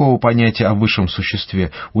никакого понятия о высшем существе,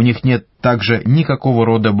 у них нет также никакого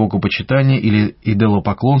рода богопочитания или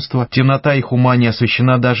идолопоклонства, темнота их ума не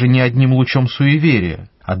освещена даже ни одним лучом суеверия.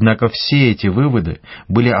 Однако все эти выводы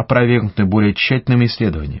были опровергнуты более тщательными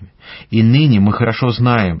исследованиями. И ныне мы хорошо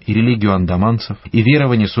знаем и религию андаманцев, и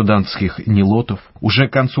верование суданских нилотов. Уже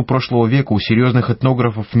к концу прошлого века у серьезных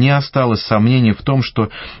этнографов не осталось сомнений в том, что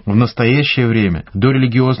в настоящее время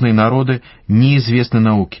дорелигиозные народы неизвестны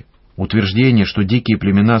науке. Утверждение, что дикие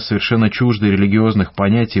племена, совершенно чуждые религиозных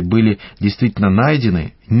понятий, были действительно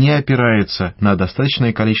найдены, не опирается на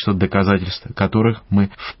достаточное количество доказательств, которых мы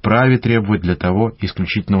вправе требовать для того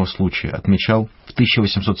исключительного случая, отмечал в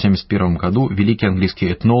 1871 году великий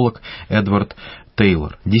английский этнолог Эдвард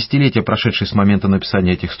Тейлор. Десятилетия, прошедшие с момента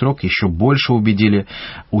написания этих строк, еще больше убедили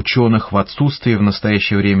ученых в отсутствии в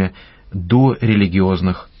настоящее время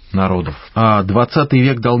дорелигиозных народов. А 20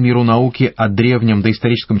 век дал миру науки о древнем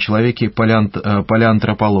доисторическом человеке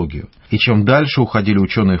палеантропологию. И чем дальше уходили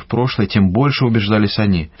ученые в прошлое, тем больше убеждались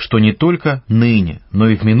они, что не только ныне, но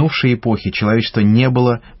и в минувшие эпохи человечество не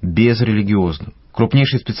было безрелигиозным.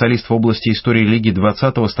 Крупнейший специалист в области истории религии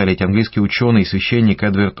 20-го столетия, английский ученый и священник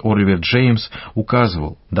Эдвард Оливер Джеймс,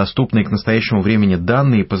 указывал, доступные к настоящему времени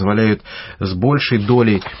данные позволяют с большей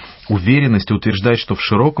долей уверенности утверждать, что в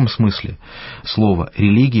широком смысле слова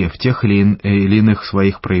религия в тех или иных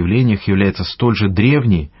своих проявлениях является столь же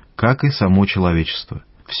древней, как и само человечество.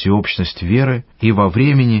 Всеобщность веры и во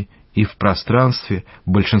времени, и в пространстве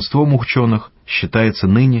большинством ученых считается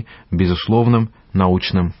ныне безусловным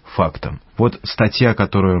научным фактом. Вот статья,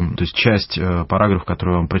 то есть часть, параграф,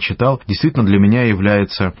 который я вам прочитал, действительно для меня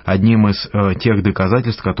является одним из тех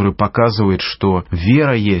доказательств, которые показывают, что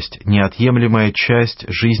вера есть неотъемлемая часть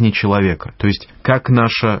жизни человека. То есть как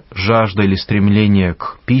наша жажда или стремление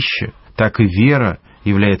к пище, так и вера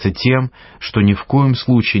является тем, что ни в коем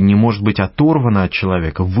случае не может быть оторвано от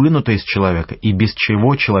человека, вынуто из человека, и без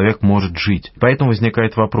чего человек может жить. Поэтому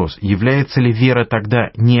возникает вопрос, является ли вера тогда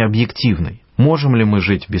необъективной? Можем ли мы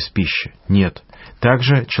жить без пищи? Нет.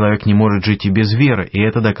 Также человек не может жить и без веры, и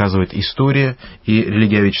это доказывает история и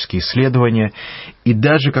религиоведческие исследования. И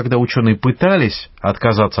даже когда ученые пытались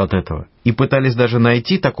отказаться от этого, и пытались даже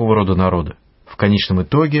найти такого рода народы, в конечном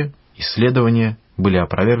итоге исследования были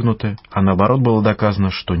опровергнуты, а наоборот было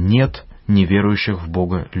доказано, что нет неверующих в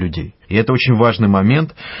Бога людей. И это очень важный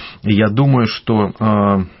момент, и я думаю, что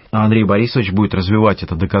Андрей Борисович будет развивать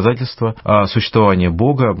это доказательство существования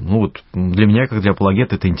Бога. Для меня, как для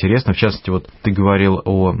апологета, это интересно. В частности, ты говорил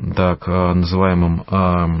о так называемом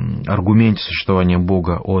аргументе существования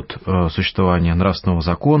Бога от существования нравственного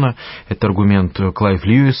закона. Это аргумент Клайв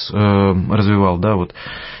Льюис развивал,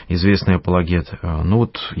 известный апологет.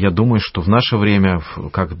 Я думаю, что в наше время,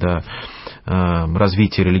 когда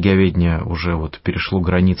развитие религиоведения уже перешло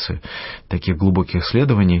границы таких глубоких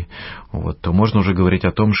исследований, то можно уже говорить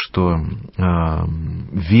о том, что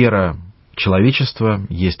вера человечества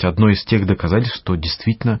есть одно из тех доказательств, что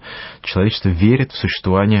действительно человечество верит в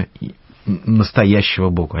существование настоящего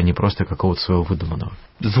Бога, а не просто какого-то своего выдуманного.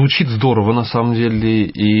 Звучит здорово, на самом деле,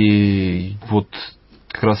 и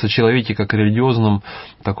как раз о человеке как о религиозном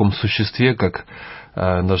таком существе, как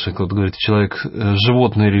даже кто-то говорит, человек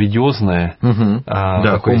животное религиозное.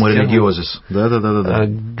 Да, homo religiosis. Да.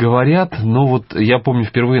 Говорят, но вот я помню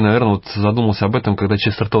впервые, наверное, вот задумался об этом, когда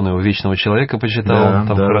Честертона его «Вечного человека» почитал,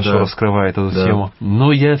 там хорошо раскрывает эту тему.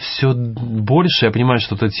 Но я все больше, я понимаю,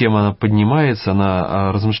 что эта тема, она поднимается,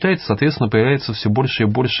 она размышляется, соответственно, появляется все больше и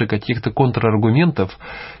больше каких-то контраргументов,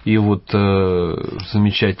 и вот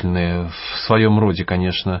замечательные в своем роде,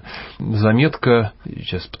 конечно, заметка,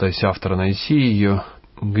 сейчас пытаюсь автора найти ее,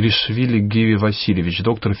 Гришвили Геви Васильевич,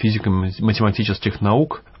 доктор физико-математических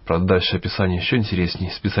наук. Правда, дальше описание еще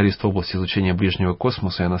интереснее. Специалист в области изучения ближнего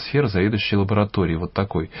космоса и ионосферы, заведующий лабораторией. Вот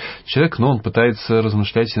такой человек, но он пытается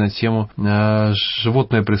размышлять и на тему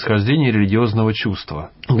животное происхождение религиозного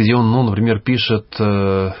чувства, где он, например, пишет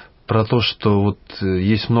про то, что вот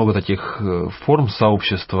есть много таких форм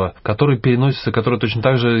сообщества, которые переносятся, которые точно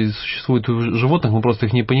так же существуют у животных, мы просто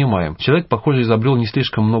их не понимаем. Человек, похоже, изобрел не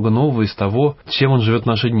слишком много нового из того, чем он живет в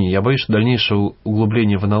наши дни. Я боюсь, что дальнейшее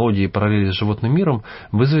углубление в аналогии и параллели с животным миром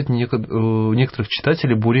вызовет у некоторых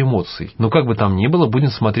читателей бурю эмоций. Но как бы там ни было, будем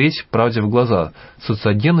смотреть правде в глаза.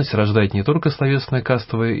 Социогенность рождает не только словесное,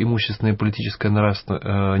 кастовое, имущественное и политическое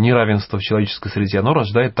неравенство в человеческой среде, оно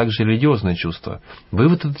рождает также религиозное чувство.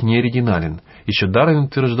 Вывод этот не оригинален. Еще Дарвин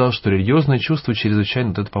утверждал, что религиозное чувство чрезвычайно,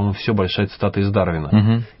 вот это, по-моему, все большая цитата из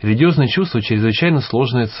Дарвина. Религиозное чувство чрезвычайно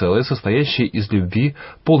сложное целое, состоящее из любви,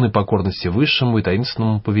 полной покорности высшему и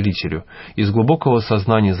таинственному повелителю, из глубокого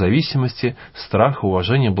сознания зависимости, страха,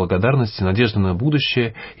 уважения, благодарности, надежды на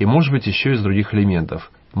будущее и, может быть, еще из других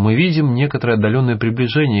элементов. Мы видим некоторое отдаленное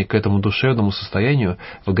приближение к этому душевному состоянию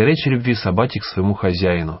в горячей любви собаки к своему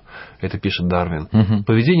хозяину. Это пишет Дарвин.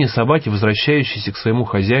 Поведение собаки, возвращающейся к своему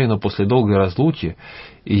хозяину после долгой разлуки,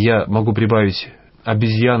 и я могу прибавить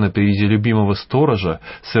обезьяна при виде любимого сторожа,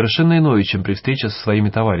 совершенно иное, чем при встрече со своими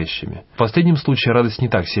товарищами. В последнем случае радость не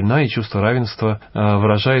так сильна, и чувство равенства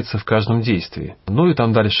выражается в каждом действии. Ну и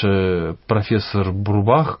там дальше профессор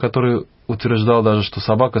Брубах, который утверждал даже, что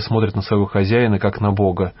собака смотрит на своего хозяина как на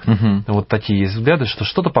Бога. Вот такие есть взгляды, что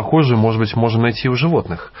что-то похожее, может быть, можно найти у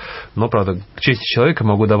животных. Но, правда, к чести человека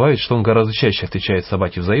могу добавить, что он гораздо чаще отвечает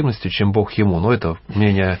собаке взаимностью, чем Бог ему. Но это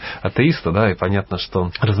мнение атеиста, да, и понятно, что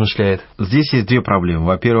он размышляет. Здесь есть две проблемы.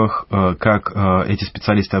 Во-первых, как эти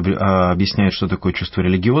специалисты объясняют, что такое чувство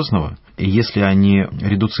религиозного, и если они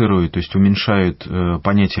редуцируют, то есть уменьшают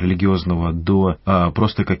понятие религиозного до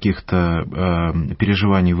просто каких-то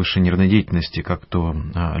переживаний высшей нервной деятельности, как то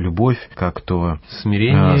любовь, как то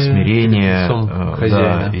смирение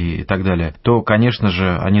да, и так далее, то, конечно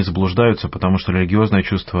же, они заблуждаются, потому что религиозное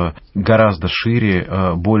чувство гораздо шире,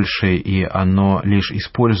 больше, и оно лишь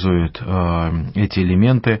использует эти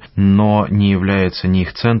элементы, но не является ни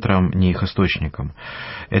их центром, ни их источником.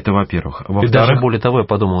 Это во-первых. И даже более того, я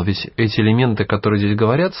подумал, ведь эти элементы, которые здесь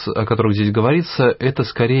говорят, о которых здесь говорится, это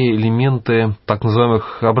скорее элементы так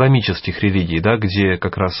называемых абрамических религий, да, где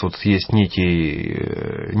как раз вот есть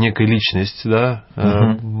некая личность, да,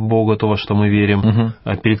 Бога, то, во что мы верим,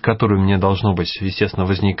 перед которой мне должно быть, естественно,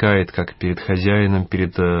 возникает, как перед хозяином,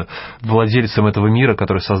 перед владельцем этого мира,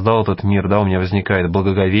 который создал этот мир, да, у меня возникает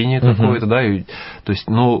благоговение какое-то, да, и, то есть,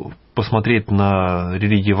 посмотреть на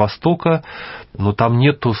религии Востока, но там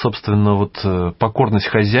нету, собственно, вот покорность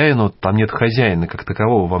хозяину, там нет хозяина как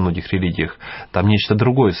такового во многих религиях, там нечто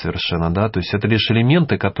другое совершенно, да, то есть это лишь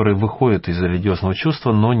элементы, которые выходят из религиозного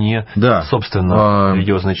чувства, но не, собственно,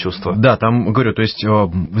 религиозное чувство. Да, там, говорю, то есть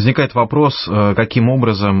возникает вопрос, каким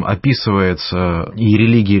образом описывается и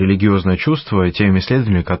религия, и религиозное чувство теми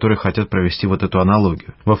исследователями, которые хотят провести вот эту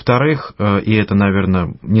аналогию. Во-вторых, и это,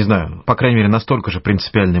 наверное, не знаю, по крайней мере, настолько же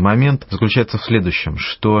принципиальный момент, заключается в следующем,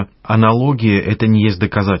 что аналогия – это не есть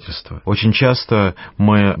доказательство. Очень часто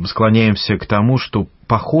мы склоняемся к тому, что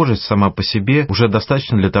похожесть сама по себе уже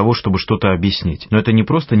достаточно для того, чтобы что-то объяснить. Но это не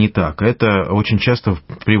просто не так. Это очень часто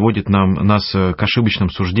приводит нас к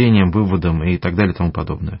ошибочным суждениям, выводам и так далее и тому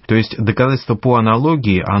подобное. То есть доказательство по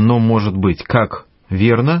аналогии, оно может быть как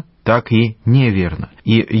верно, так и неверно.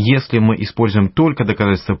 И если мы используем только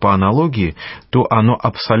доказательства по аналогии, то оно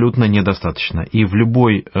абсолютно недостаточно. И в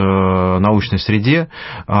любой научной среде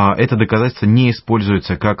это доказательство не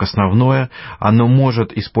используется как основное, оно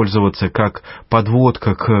может использоваться как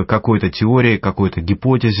подводка к какой-то теории, какой-то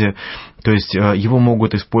гипотезе. То есть его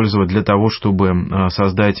могут использовать для того, чтобы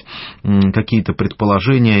создать какие-то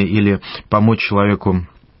предположения или помочь человеку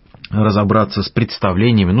разобраться с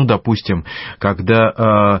представлениями. Ну, допустим,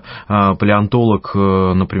 когда палеонтолог,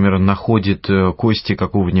 например, находит кости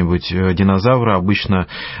какого-нибудь динозавра, обычно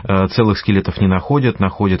целых скелетов не находят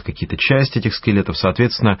какие-то части этих скелетов.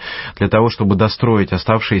 Соответственно, для того, чтобы достроить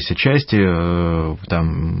оставшиеся части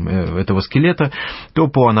этого скелета, то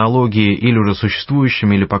по аналогии или уже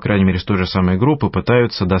существующими, или, по крайней мере, с той же самой группы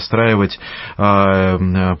пытаются достраивать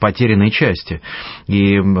потерянные части.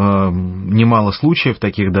 И немало случаев,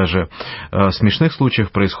 таких даже смешных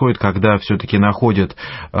случаев, происходит, когда все-таки находят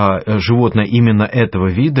животное именно этого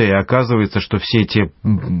вида, и оказывается, что все те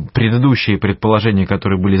предыдущие предположения,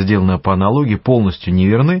 которые были сделаны по аналогии, полностью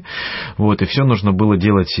неверны. Вот, и все нужно было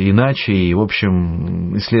делать иначе, и, в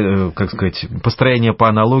общем, построение по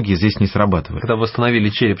аналогии здесь не срабатывает. Когда восстановили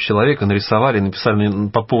череп человека, нарисовали, написали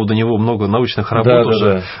по поводу него много научных работ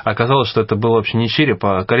уже, оказалось, что это был вообще не череп,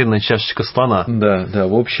 а коленная чашечка слона. Да,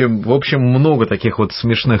 в общем, много таких вот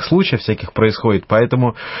смешных случаев всяких происходит,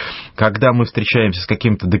 поэтому, когда мы встречаемся с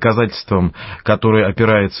каким-то доказательством, которое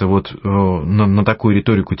опирается вот на такую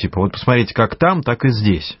риторику, типа, вот посмотрите, как там, так и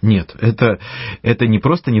здесь. Нет, это не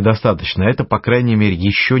просто недостаточно, это, по крайней мере,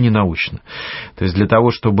 еще не научно. То есть для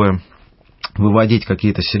того, чтобы выводить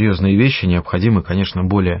какие-то серьезные вещи, необходимы, конечно,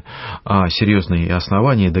 более серьезные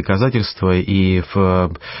основания, доказательства и,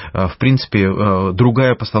 в принципе,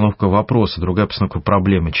 другая постановка вопроса, другая постановка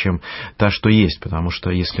проблемы, чем та, что есть. Потому что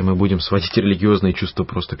если мы будем сводить религиозные чувства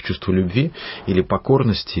просто к чувству любви или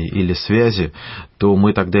покорности, или связи, то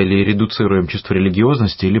мы тогда или редуцируем чувство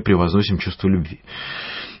религиозности, или превозносим чувство любви.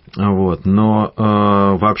 Вот. Но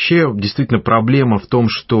вообще, действительно, проблема в том,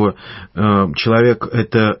 что человек –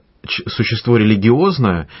 это существо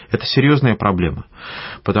религиозное, это серьезная проблема,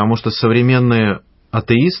 потому что современные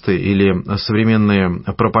атеисты или современные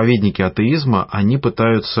проповедники атеизма, они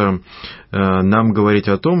пытаются нам говорить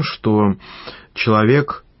о том, что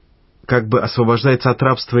человек как бы освобождается от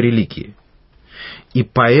рабства религии. И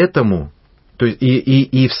поэтому, то есть,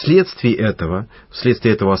 и вследствие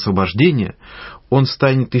этого освобождения, он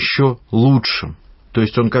станет еще лучшим. То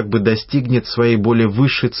есть он как бы достигнет своей более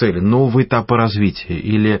высшей цели, нового этапа развития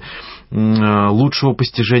или лучшего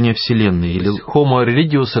постижения Вселенной. Или... Homo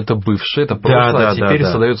religious — это бывшее, это прошлое, а теперь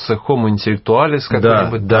создается Homo intellectualis,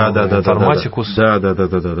 какой-нибудь информатикус.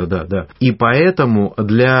 Да. И поэтому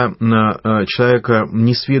для человека,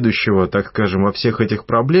 несведущего, так скажем, во всех этих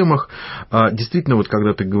проблемах, действительно, вот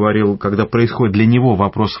когда ты говорил, когда происходит для него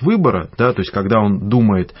вопрос выбора, да, то есть когда он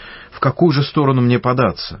думает, в какую же сторону мне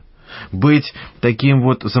податься, быть таким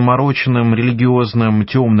вот замороченным, религиозным,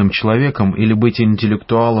 темным человеком или быть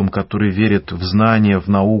интеллектуалом, который верит в знания, в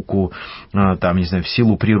науку, там, не знаю, в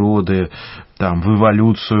силу природы, там, в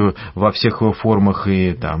эволюцию во всех его формах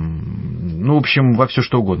и там, ну, в общем, во все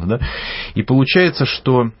что угодно, да. И получается,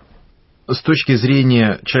 что с точки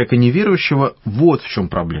зрения человека неверующего, вот в чем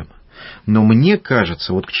проблема. Но мне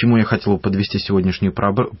кажется, вот к чему я хотел подвести сегодняшнюю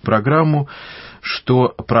программу,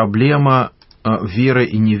 что проблема вера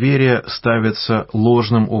и неверие ставятся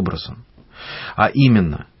ложным образом. А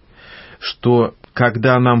именно, что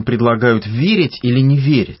когда нам предлагают верить или не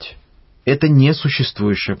верить, это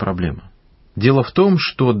несуществующая проблема. Дело в том,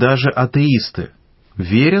 что даже атеисты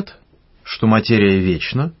верят, что материя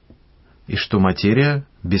вечна и что материя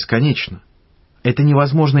бесконечна. Это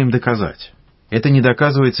невозможно им доказать. Это не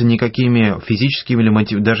доказывается никакими физическими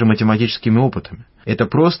или даже математическими опытами. Это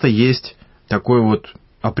просто есть такой вот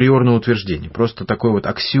априорное утверждение, просто такой вот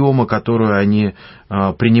аксиома, которую они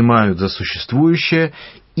принимают за существующее,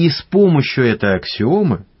 и с помощью этой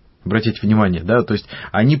аксиомы, обратите внимание, да, то есть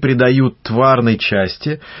они придают тварной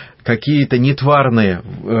части какие-то нетварные,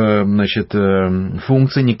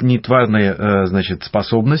 функции, нетварные,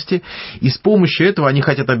 способности, и с помощью этого они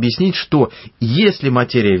хотят объяснить, что если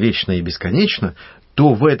материя вечна и бесконечна,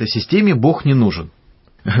 то в этой системе Бог не нужен.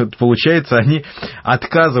 Получается, они,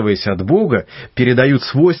 отказываясь от Бога, передают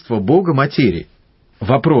свойства Бога материи.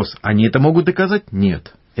 Вопрос, они это могут доказать?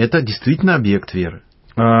 Нет. Это действительно объект веры.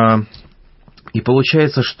 И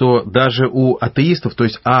получается, что даже у атеистов, то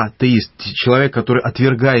есть атеист, человек, который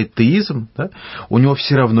отвергает теизм, да, у него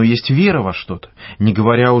все равно есть вера во что-то. Не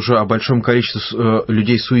говоря уже о большом количестве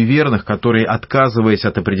людей суеверных, которые, отказываясь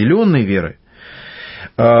от определенной веры,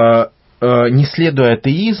 не следуя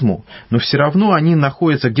атеизму, но все равно они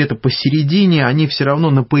находятся где-то посередине, они все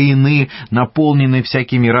равно напоены, наполнены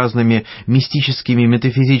всякими разными мистическими,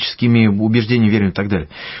 метафизическими убеждениями, верами и так далее.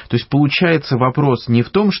 То есть получается вопрос не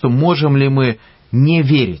в том, что можем ли мы не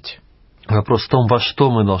верить. Вопрос в том, во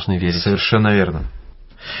что мы должны верить. Совершенно верно.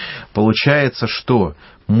 Получается, что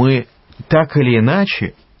мы так или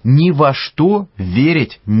иначе ни во что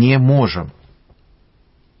верить не можем.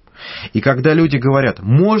 И когда люди говорят,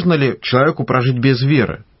 можно ли человеку прожить без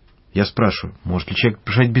веры, я спрашиваю, может ли человек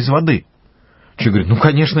прожить без воды? Человек говорит,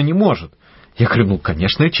 конечно, не может. Я говорю,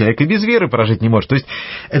 конечно, человек и без веры прожить не может. То есть,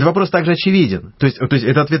 этот вопрос также очевиден. То есть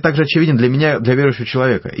этот ответ также очевиден для меня, для верующего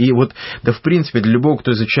человека. И вот, да, в принципе, для любого,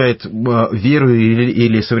 кто изучает веру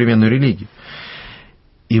или современную религию.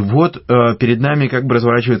 И вот перед нами как бы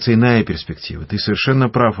разворачивается иная перспектива. Ты совершенно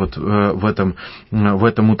прав вот в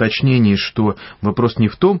этом уточнении, что вопрос не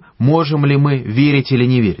в том, можем ли мы верить или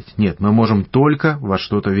не верить. Нет, мы можем только во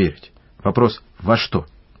что-то верить. Вопрос во что?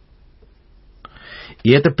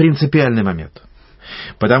 И это принципиальный момент.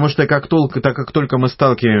 Потому что как только мы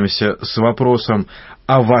сталкиваемся с вопросом,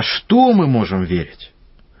 а во что мы можем верить,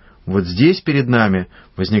 вот здесь перед нами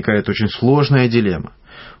возникает очень сложная дилемма.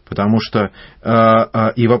 Потому что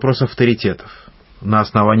и вопрос авторитетов, на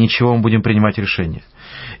основании чего мы будем принимать решения.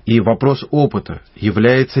 И вопрос опыта,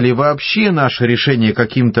 является ли вообще наше решение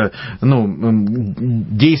каким-то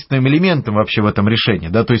действенным элементом вообще в этом решении.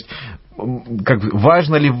 Да? То есть,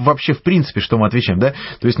 важно ли вообще в принципе, что мы отвечаем. Да?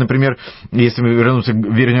 То есть, например, если мы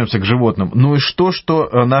вернемся к животным, и что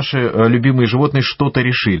наши любимые животные что-то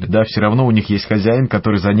решили. Да? Все равно у них есть хозяин,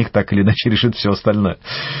 который за них так или иначе решит все остальное.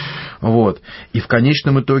 Вот. И в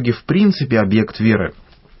конечном итоге, в принципе, объект веры.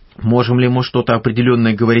 Можем ли мы что-то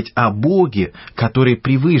определенное говорить о Боге, который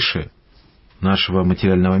превыше нашего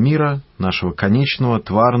материального мира, нашего конечного,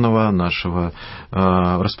 тварного, нашего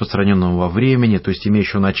распространенного во времени, то есть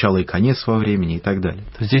имеющего начало и конец во времени и так далее.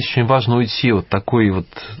 Здесь очень важно уйти от такой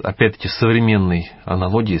опять-таки, современной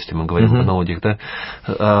аналогии, если мы говорим об аналогиях,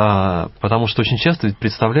 да, потому что очень часто ведь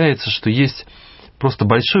представляется, что есть просто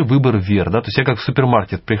большой выбор вер, да, то есть я как в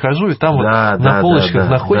супермаркет прихожу, и там на полочках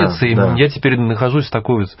находится, и я теперь нахожусь в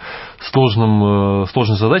такой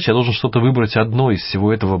сложной задачей, я должен что-то выбрать одно из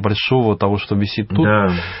всего этого большого, того, что висит тут.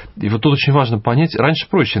 Да. И вот тут очень важно понять, раньше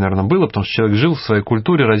проще, наверное, было, потому что человек жил в своей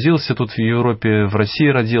культуре, родился тут в Европе, в России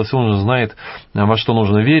родился, он уже знает, во что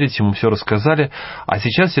нужно верить, ему все рассказали, а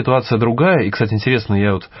сейчас ситуация другая, и, кстати, интересно,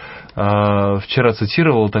 я вчера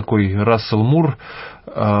цитировал такой Рассел Мур,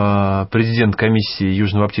 президент комиссии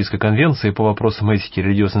Южно-Баптистской конвенции по вопросам этики и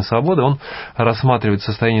религиозной свободы, он рассматривает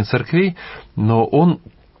состояние церквей, но он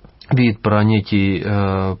видит про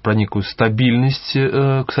некую стабильность,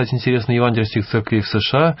 кстати, интересно, евангельских церквей в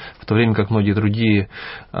США, в то время как многие другие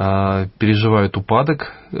переживают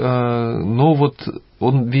упадок, но вот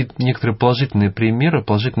он видит некоторые положительные примеры,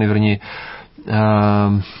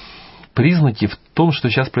 признаки в том, что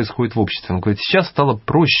сейчас происходит в обществе. Он говорит, сейчас стало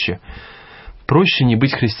проще не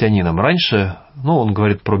быть христианином. Раньше, он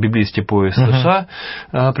говорит про библейский пояс США,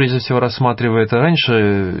 прежде всего рассматривает,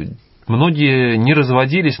 раньше многие не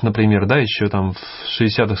разводились, например, да, еще там в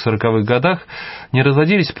 60-х, 40-х годах, не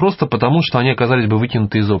разводились просто потому, что они оказались бы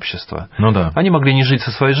выкинуты из общества. Ну да. Они могли не жить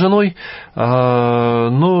со своей женой,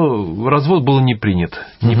 но развод был не принят,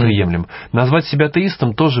 неприемлем. Назвать себя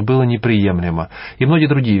атеистом тоже было неприемлемо. И многие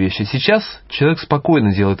другие вещи. Сейчас человек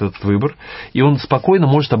спокойно делает этот выбор, и он спокойно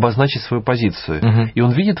может обозначить свою позицию. И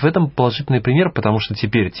он видит в этом положительный пример, потому что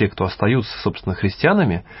теперь те, кто остаются, собственно,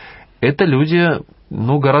 христианами, это люди,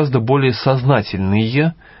 гораздо более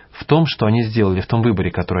сознательные в том, что они сделали, в том выборе,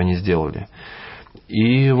 который они сделали.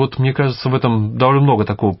 И вот мне кажется, в этом довольно много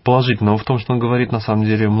такого положительного в том, что он говорит, на самом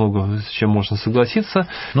деле много с чем можно согласиться.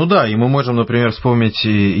 Ну да, и мы можем, например, вспомнить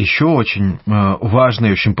еще очень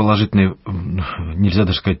важный, очень положительный, нельзя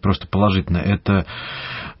даже сказать просто положительный, это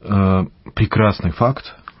прекрасный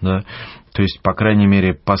факт, да, то есть, по крайней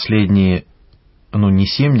мере, последние, не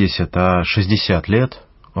 70, а 60 лет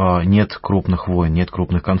нет крупных войн, нет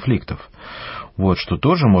крупных конфликтов. Вот, что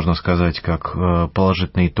тоже можно сказать как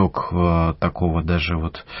положительный итог такого даже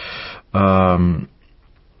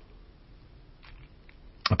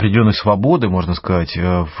определенной свободы, можно сказать,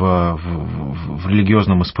 в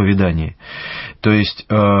религиозном исповедании. То есть,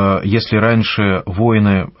 если раньше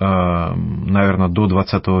войны, наверное, до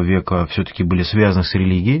 20 века все-таки были связаны с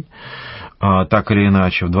религией, так или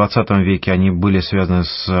иначе, в 20 веке они были связаны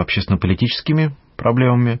с общественно-политическими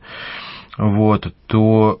проблемами,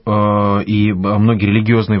 то и многие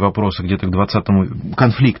религиозные вопросы где-то к 20-му...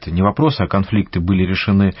 Конфликты, не вопросы, а конфликты были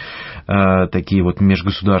решены такие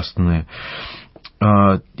межгосударственные.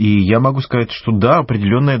 И я могу сказать, что да,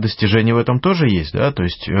 определенное достижение в этом тоже есть. Да? То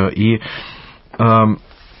есть,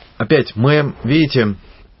 опять, видите,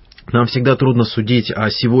 нам всегда трудно судить о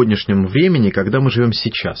сегодняшнем времени, когда мы живем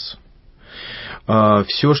сейчас.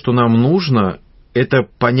 Все, что нам нужно, это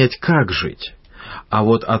понять, как жить. А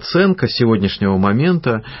вот оценка сегодняшнего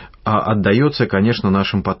момента отдается, конечно,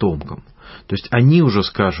 нашим потомкам. То есть они уже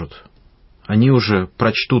скажут, Они уже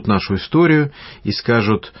прочтут нашу историю и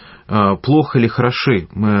скажут, плохие или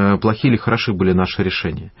хороши были наши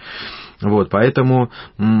решения. Вот, поэтому,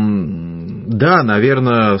 да,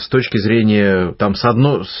 наверное, с точки зрения, там, с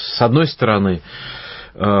одной стороны,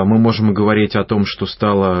 мы можем говорить о том, что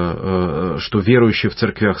верующие в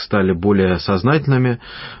церквях стали более сознательными.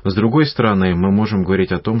 С другой стороны, мы можем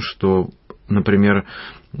говорить о том, что, например,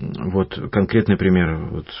 вот конкретный пример,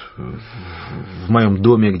 вот в моем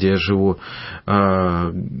доме, где я живу,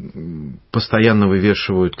 постоянно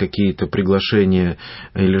вывешивают какие-то приглашения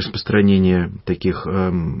или распространение таких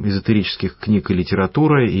эзотерических книг и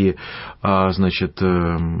литературы, и, значит,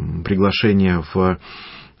 приглашения в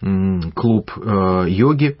клуб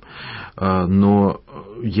йоги, но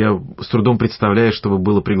я с трудом представляю, чтобы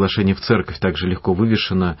было приглашение в церковь так же легко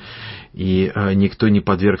вывешено, и никто не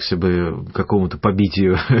подвергся бы какому-то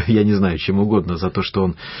побитию, я не знаю, чем угодно, за то, что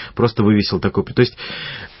он просто вывесил такой... То есть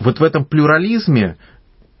вот в этом плюрализме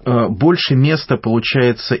больше места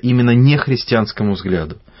получается именно нехристианскому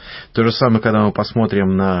взгляду. То же самое, когда мы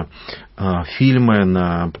посмотрим на фильмы,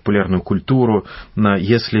 на популярную культуру,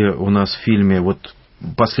 если у нас в фильме... вот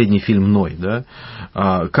последний фильм «Ной», да,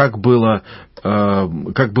 как было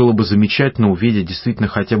бы замечательно увидеть действительно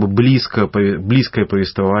хотя бы близкое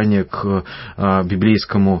повествование к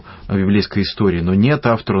библейской истории. Но нет,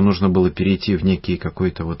 автору нужно было перейти в некий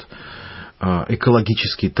какой-то вот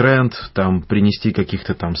экологический тренд, там, принести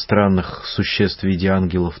каких-то там странных существ в виде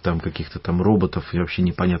ангелов, там, каких-то там роботов и вообще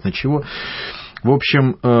непонятно чего. В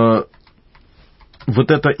общем, вот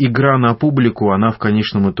эта игра на публику, она в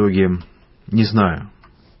конечном итоге... Не знаю,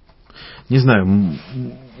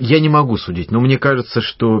 я не могу судить, но мне кажется,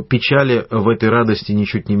 что печали в этой радости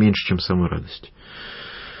ничуть не меньше, чем самой радости.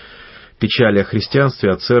 Печали о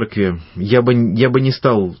христианстве, о церкви. Я бы не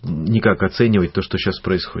стал никак оценивать то, что сейчас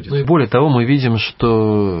происходит. Ну и более того, мы видим,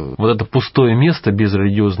 что вот это пустое место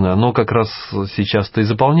безрелигиозное, оно как раз сейчас-то и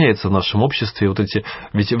заполняется в нашем обществе.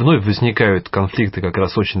 Ведь вновь возникают конфликты как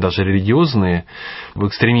раз очень даже религиозные.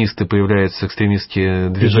 Экстремисты появляются,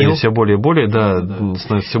 экстремистские движения все более и более,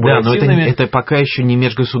 становятся все более активными. Но это пока еще не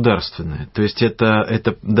межгосударственное. То есть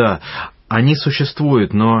они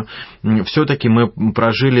существуют, но все-таки мы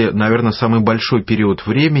прожили, наверное, самый большой период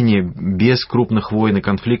времени без крупных войн и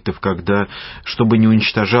конфликтов, чтобы не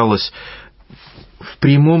уничтожалось в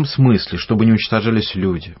прямом смысле, чтобы не уничтожались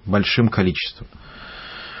люди большим количеством.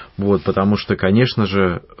 Вот, потому что, конечно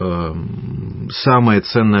же, самое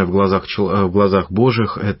ценное в глазах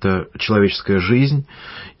Божьих – это человеческая жизнь.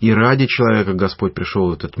 И ради человека Господь пришел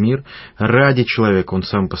в этот мир, ради человека Он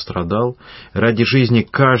сам пострадал, ради жизни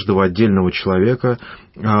каждого отдельного человека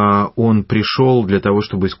Он пришел для того,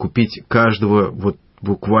 чтобы искупить каждого,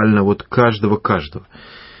 буквально каждого.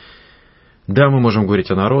 Да, мы можем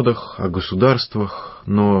говорить о народах, о государствах,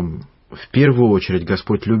 но в первую очередь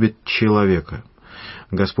Господь любит человека.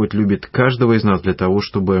 Господь любит каждого из нас для того,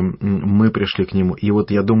 чтобы мы пришли к Нему. И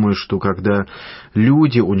вот я думаю, что когда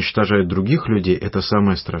люди уничтожают других людей, это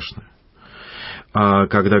самое страшное. А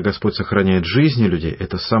когда Господь сохраняет жизни людей,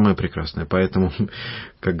 это самое прекрасное. Поэтому,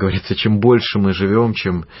 как говорится, чем больше мы живем,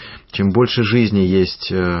 чем больше жизни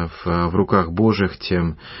есть в руках Божьих,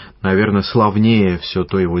 тем, наверное, славнее все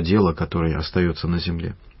то Его дело, которое остается на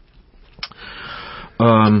земле.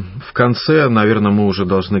 В конце, наверное, мы уже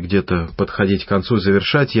должны где-то подходить к концу и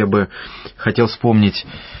завершать. Я бы хотел вспомнить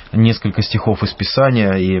несколько стихов из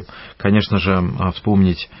Писания и, конечно же,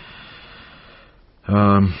 вспомнить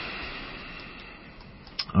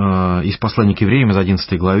из послания к евреям из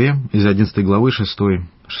 11 главы 6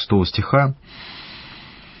 стиха.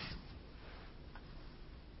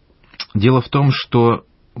 Дело в том, что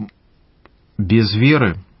без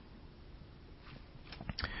веры,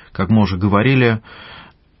 как мы уже говорили,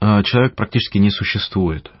 человек практически не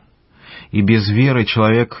существует. И без веры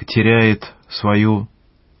человек теряет свою,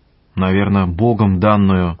 наверное, Богом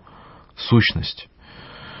данную сущность,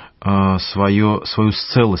 свою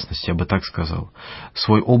целостность, я бы так сказал,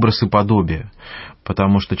 свой образ и подобие,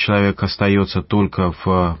 потому что человек остается только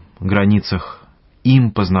в границах им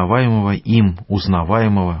познаваемого, им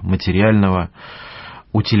узнаваемого, материального,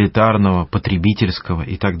 утилитарного, потребительского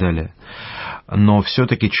и так далее. Но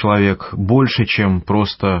все-таки человек больше, чем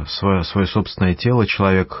просто свое собственное тело.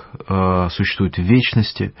 Человек существует в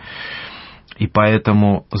вечности, и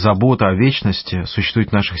поэтому забота о вечности существует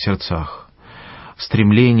в наших сердцах.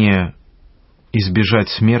 Стремление избежать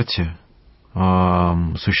смерти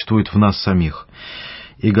существует в нас самих.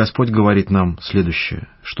 И Господь говорит нам следующее,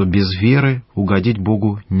 что без веры угодить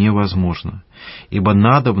Богу невозможно, ибо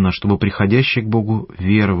надобно, чтобы приходящий к Богу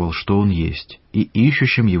веровал, что Он есть, и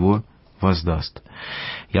ищущим Его воздаст.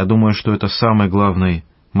 Я думаю, что это самый главный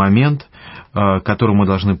момент, к которому мы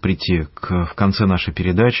должны прийти в конце нашей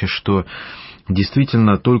передачи, что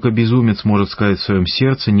действительно только безумец может сказать в своем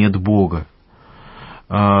сердце «нет Бога».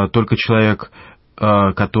 Только человек,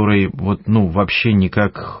 который вообще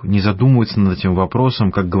никак не задумывается над этим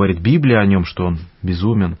вопросом, как говорит Библия о нем, что он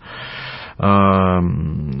безумен,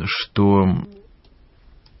 что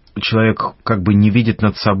человек как бы не видит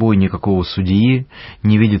над собой никакого судьи,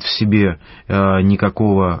 не видит в себе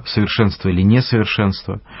никакого совершенства или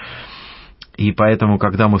несовершенства. И поэтому,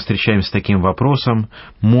 когда мы встречаемся с таким вопросом,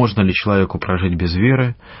 можно ли человеку прожить без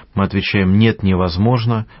веры, мы отвечаем «нет,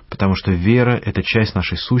 невозможно», потому что вера — это часть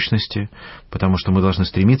нашей сущности, потому что мы должны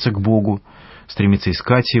стремиться к Богу, стремиться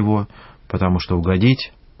искать Его, потому что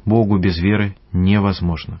угодить Богу без веры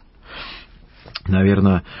невозможно.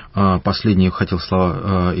 Наверное, последние хотел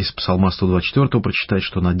слова из Псалма 124 прочитать,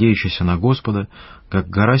 что «надеющийся на Господа, как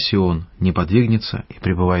гора Сион, не подвигнется и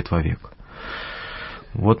пребывает вовек».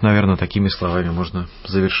 Вот, наверное, такими словами можно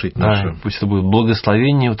завершить наше... Пусть это будет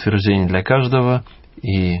благословение, утверждение для каждого,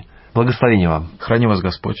 и благословение вам. Храни вас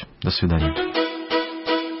Господь. До свидания.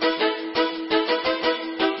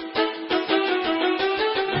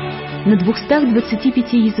 На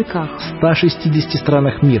 225 языках, в 160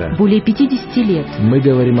 странах мира, более 50 лет мы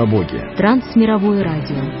говорим о Боге. Трансмировое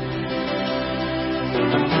радио.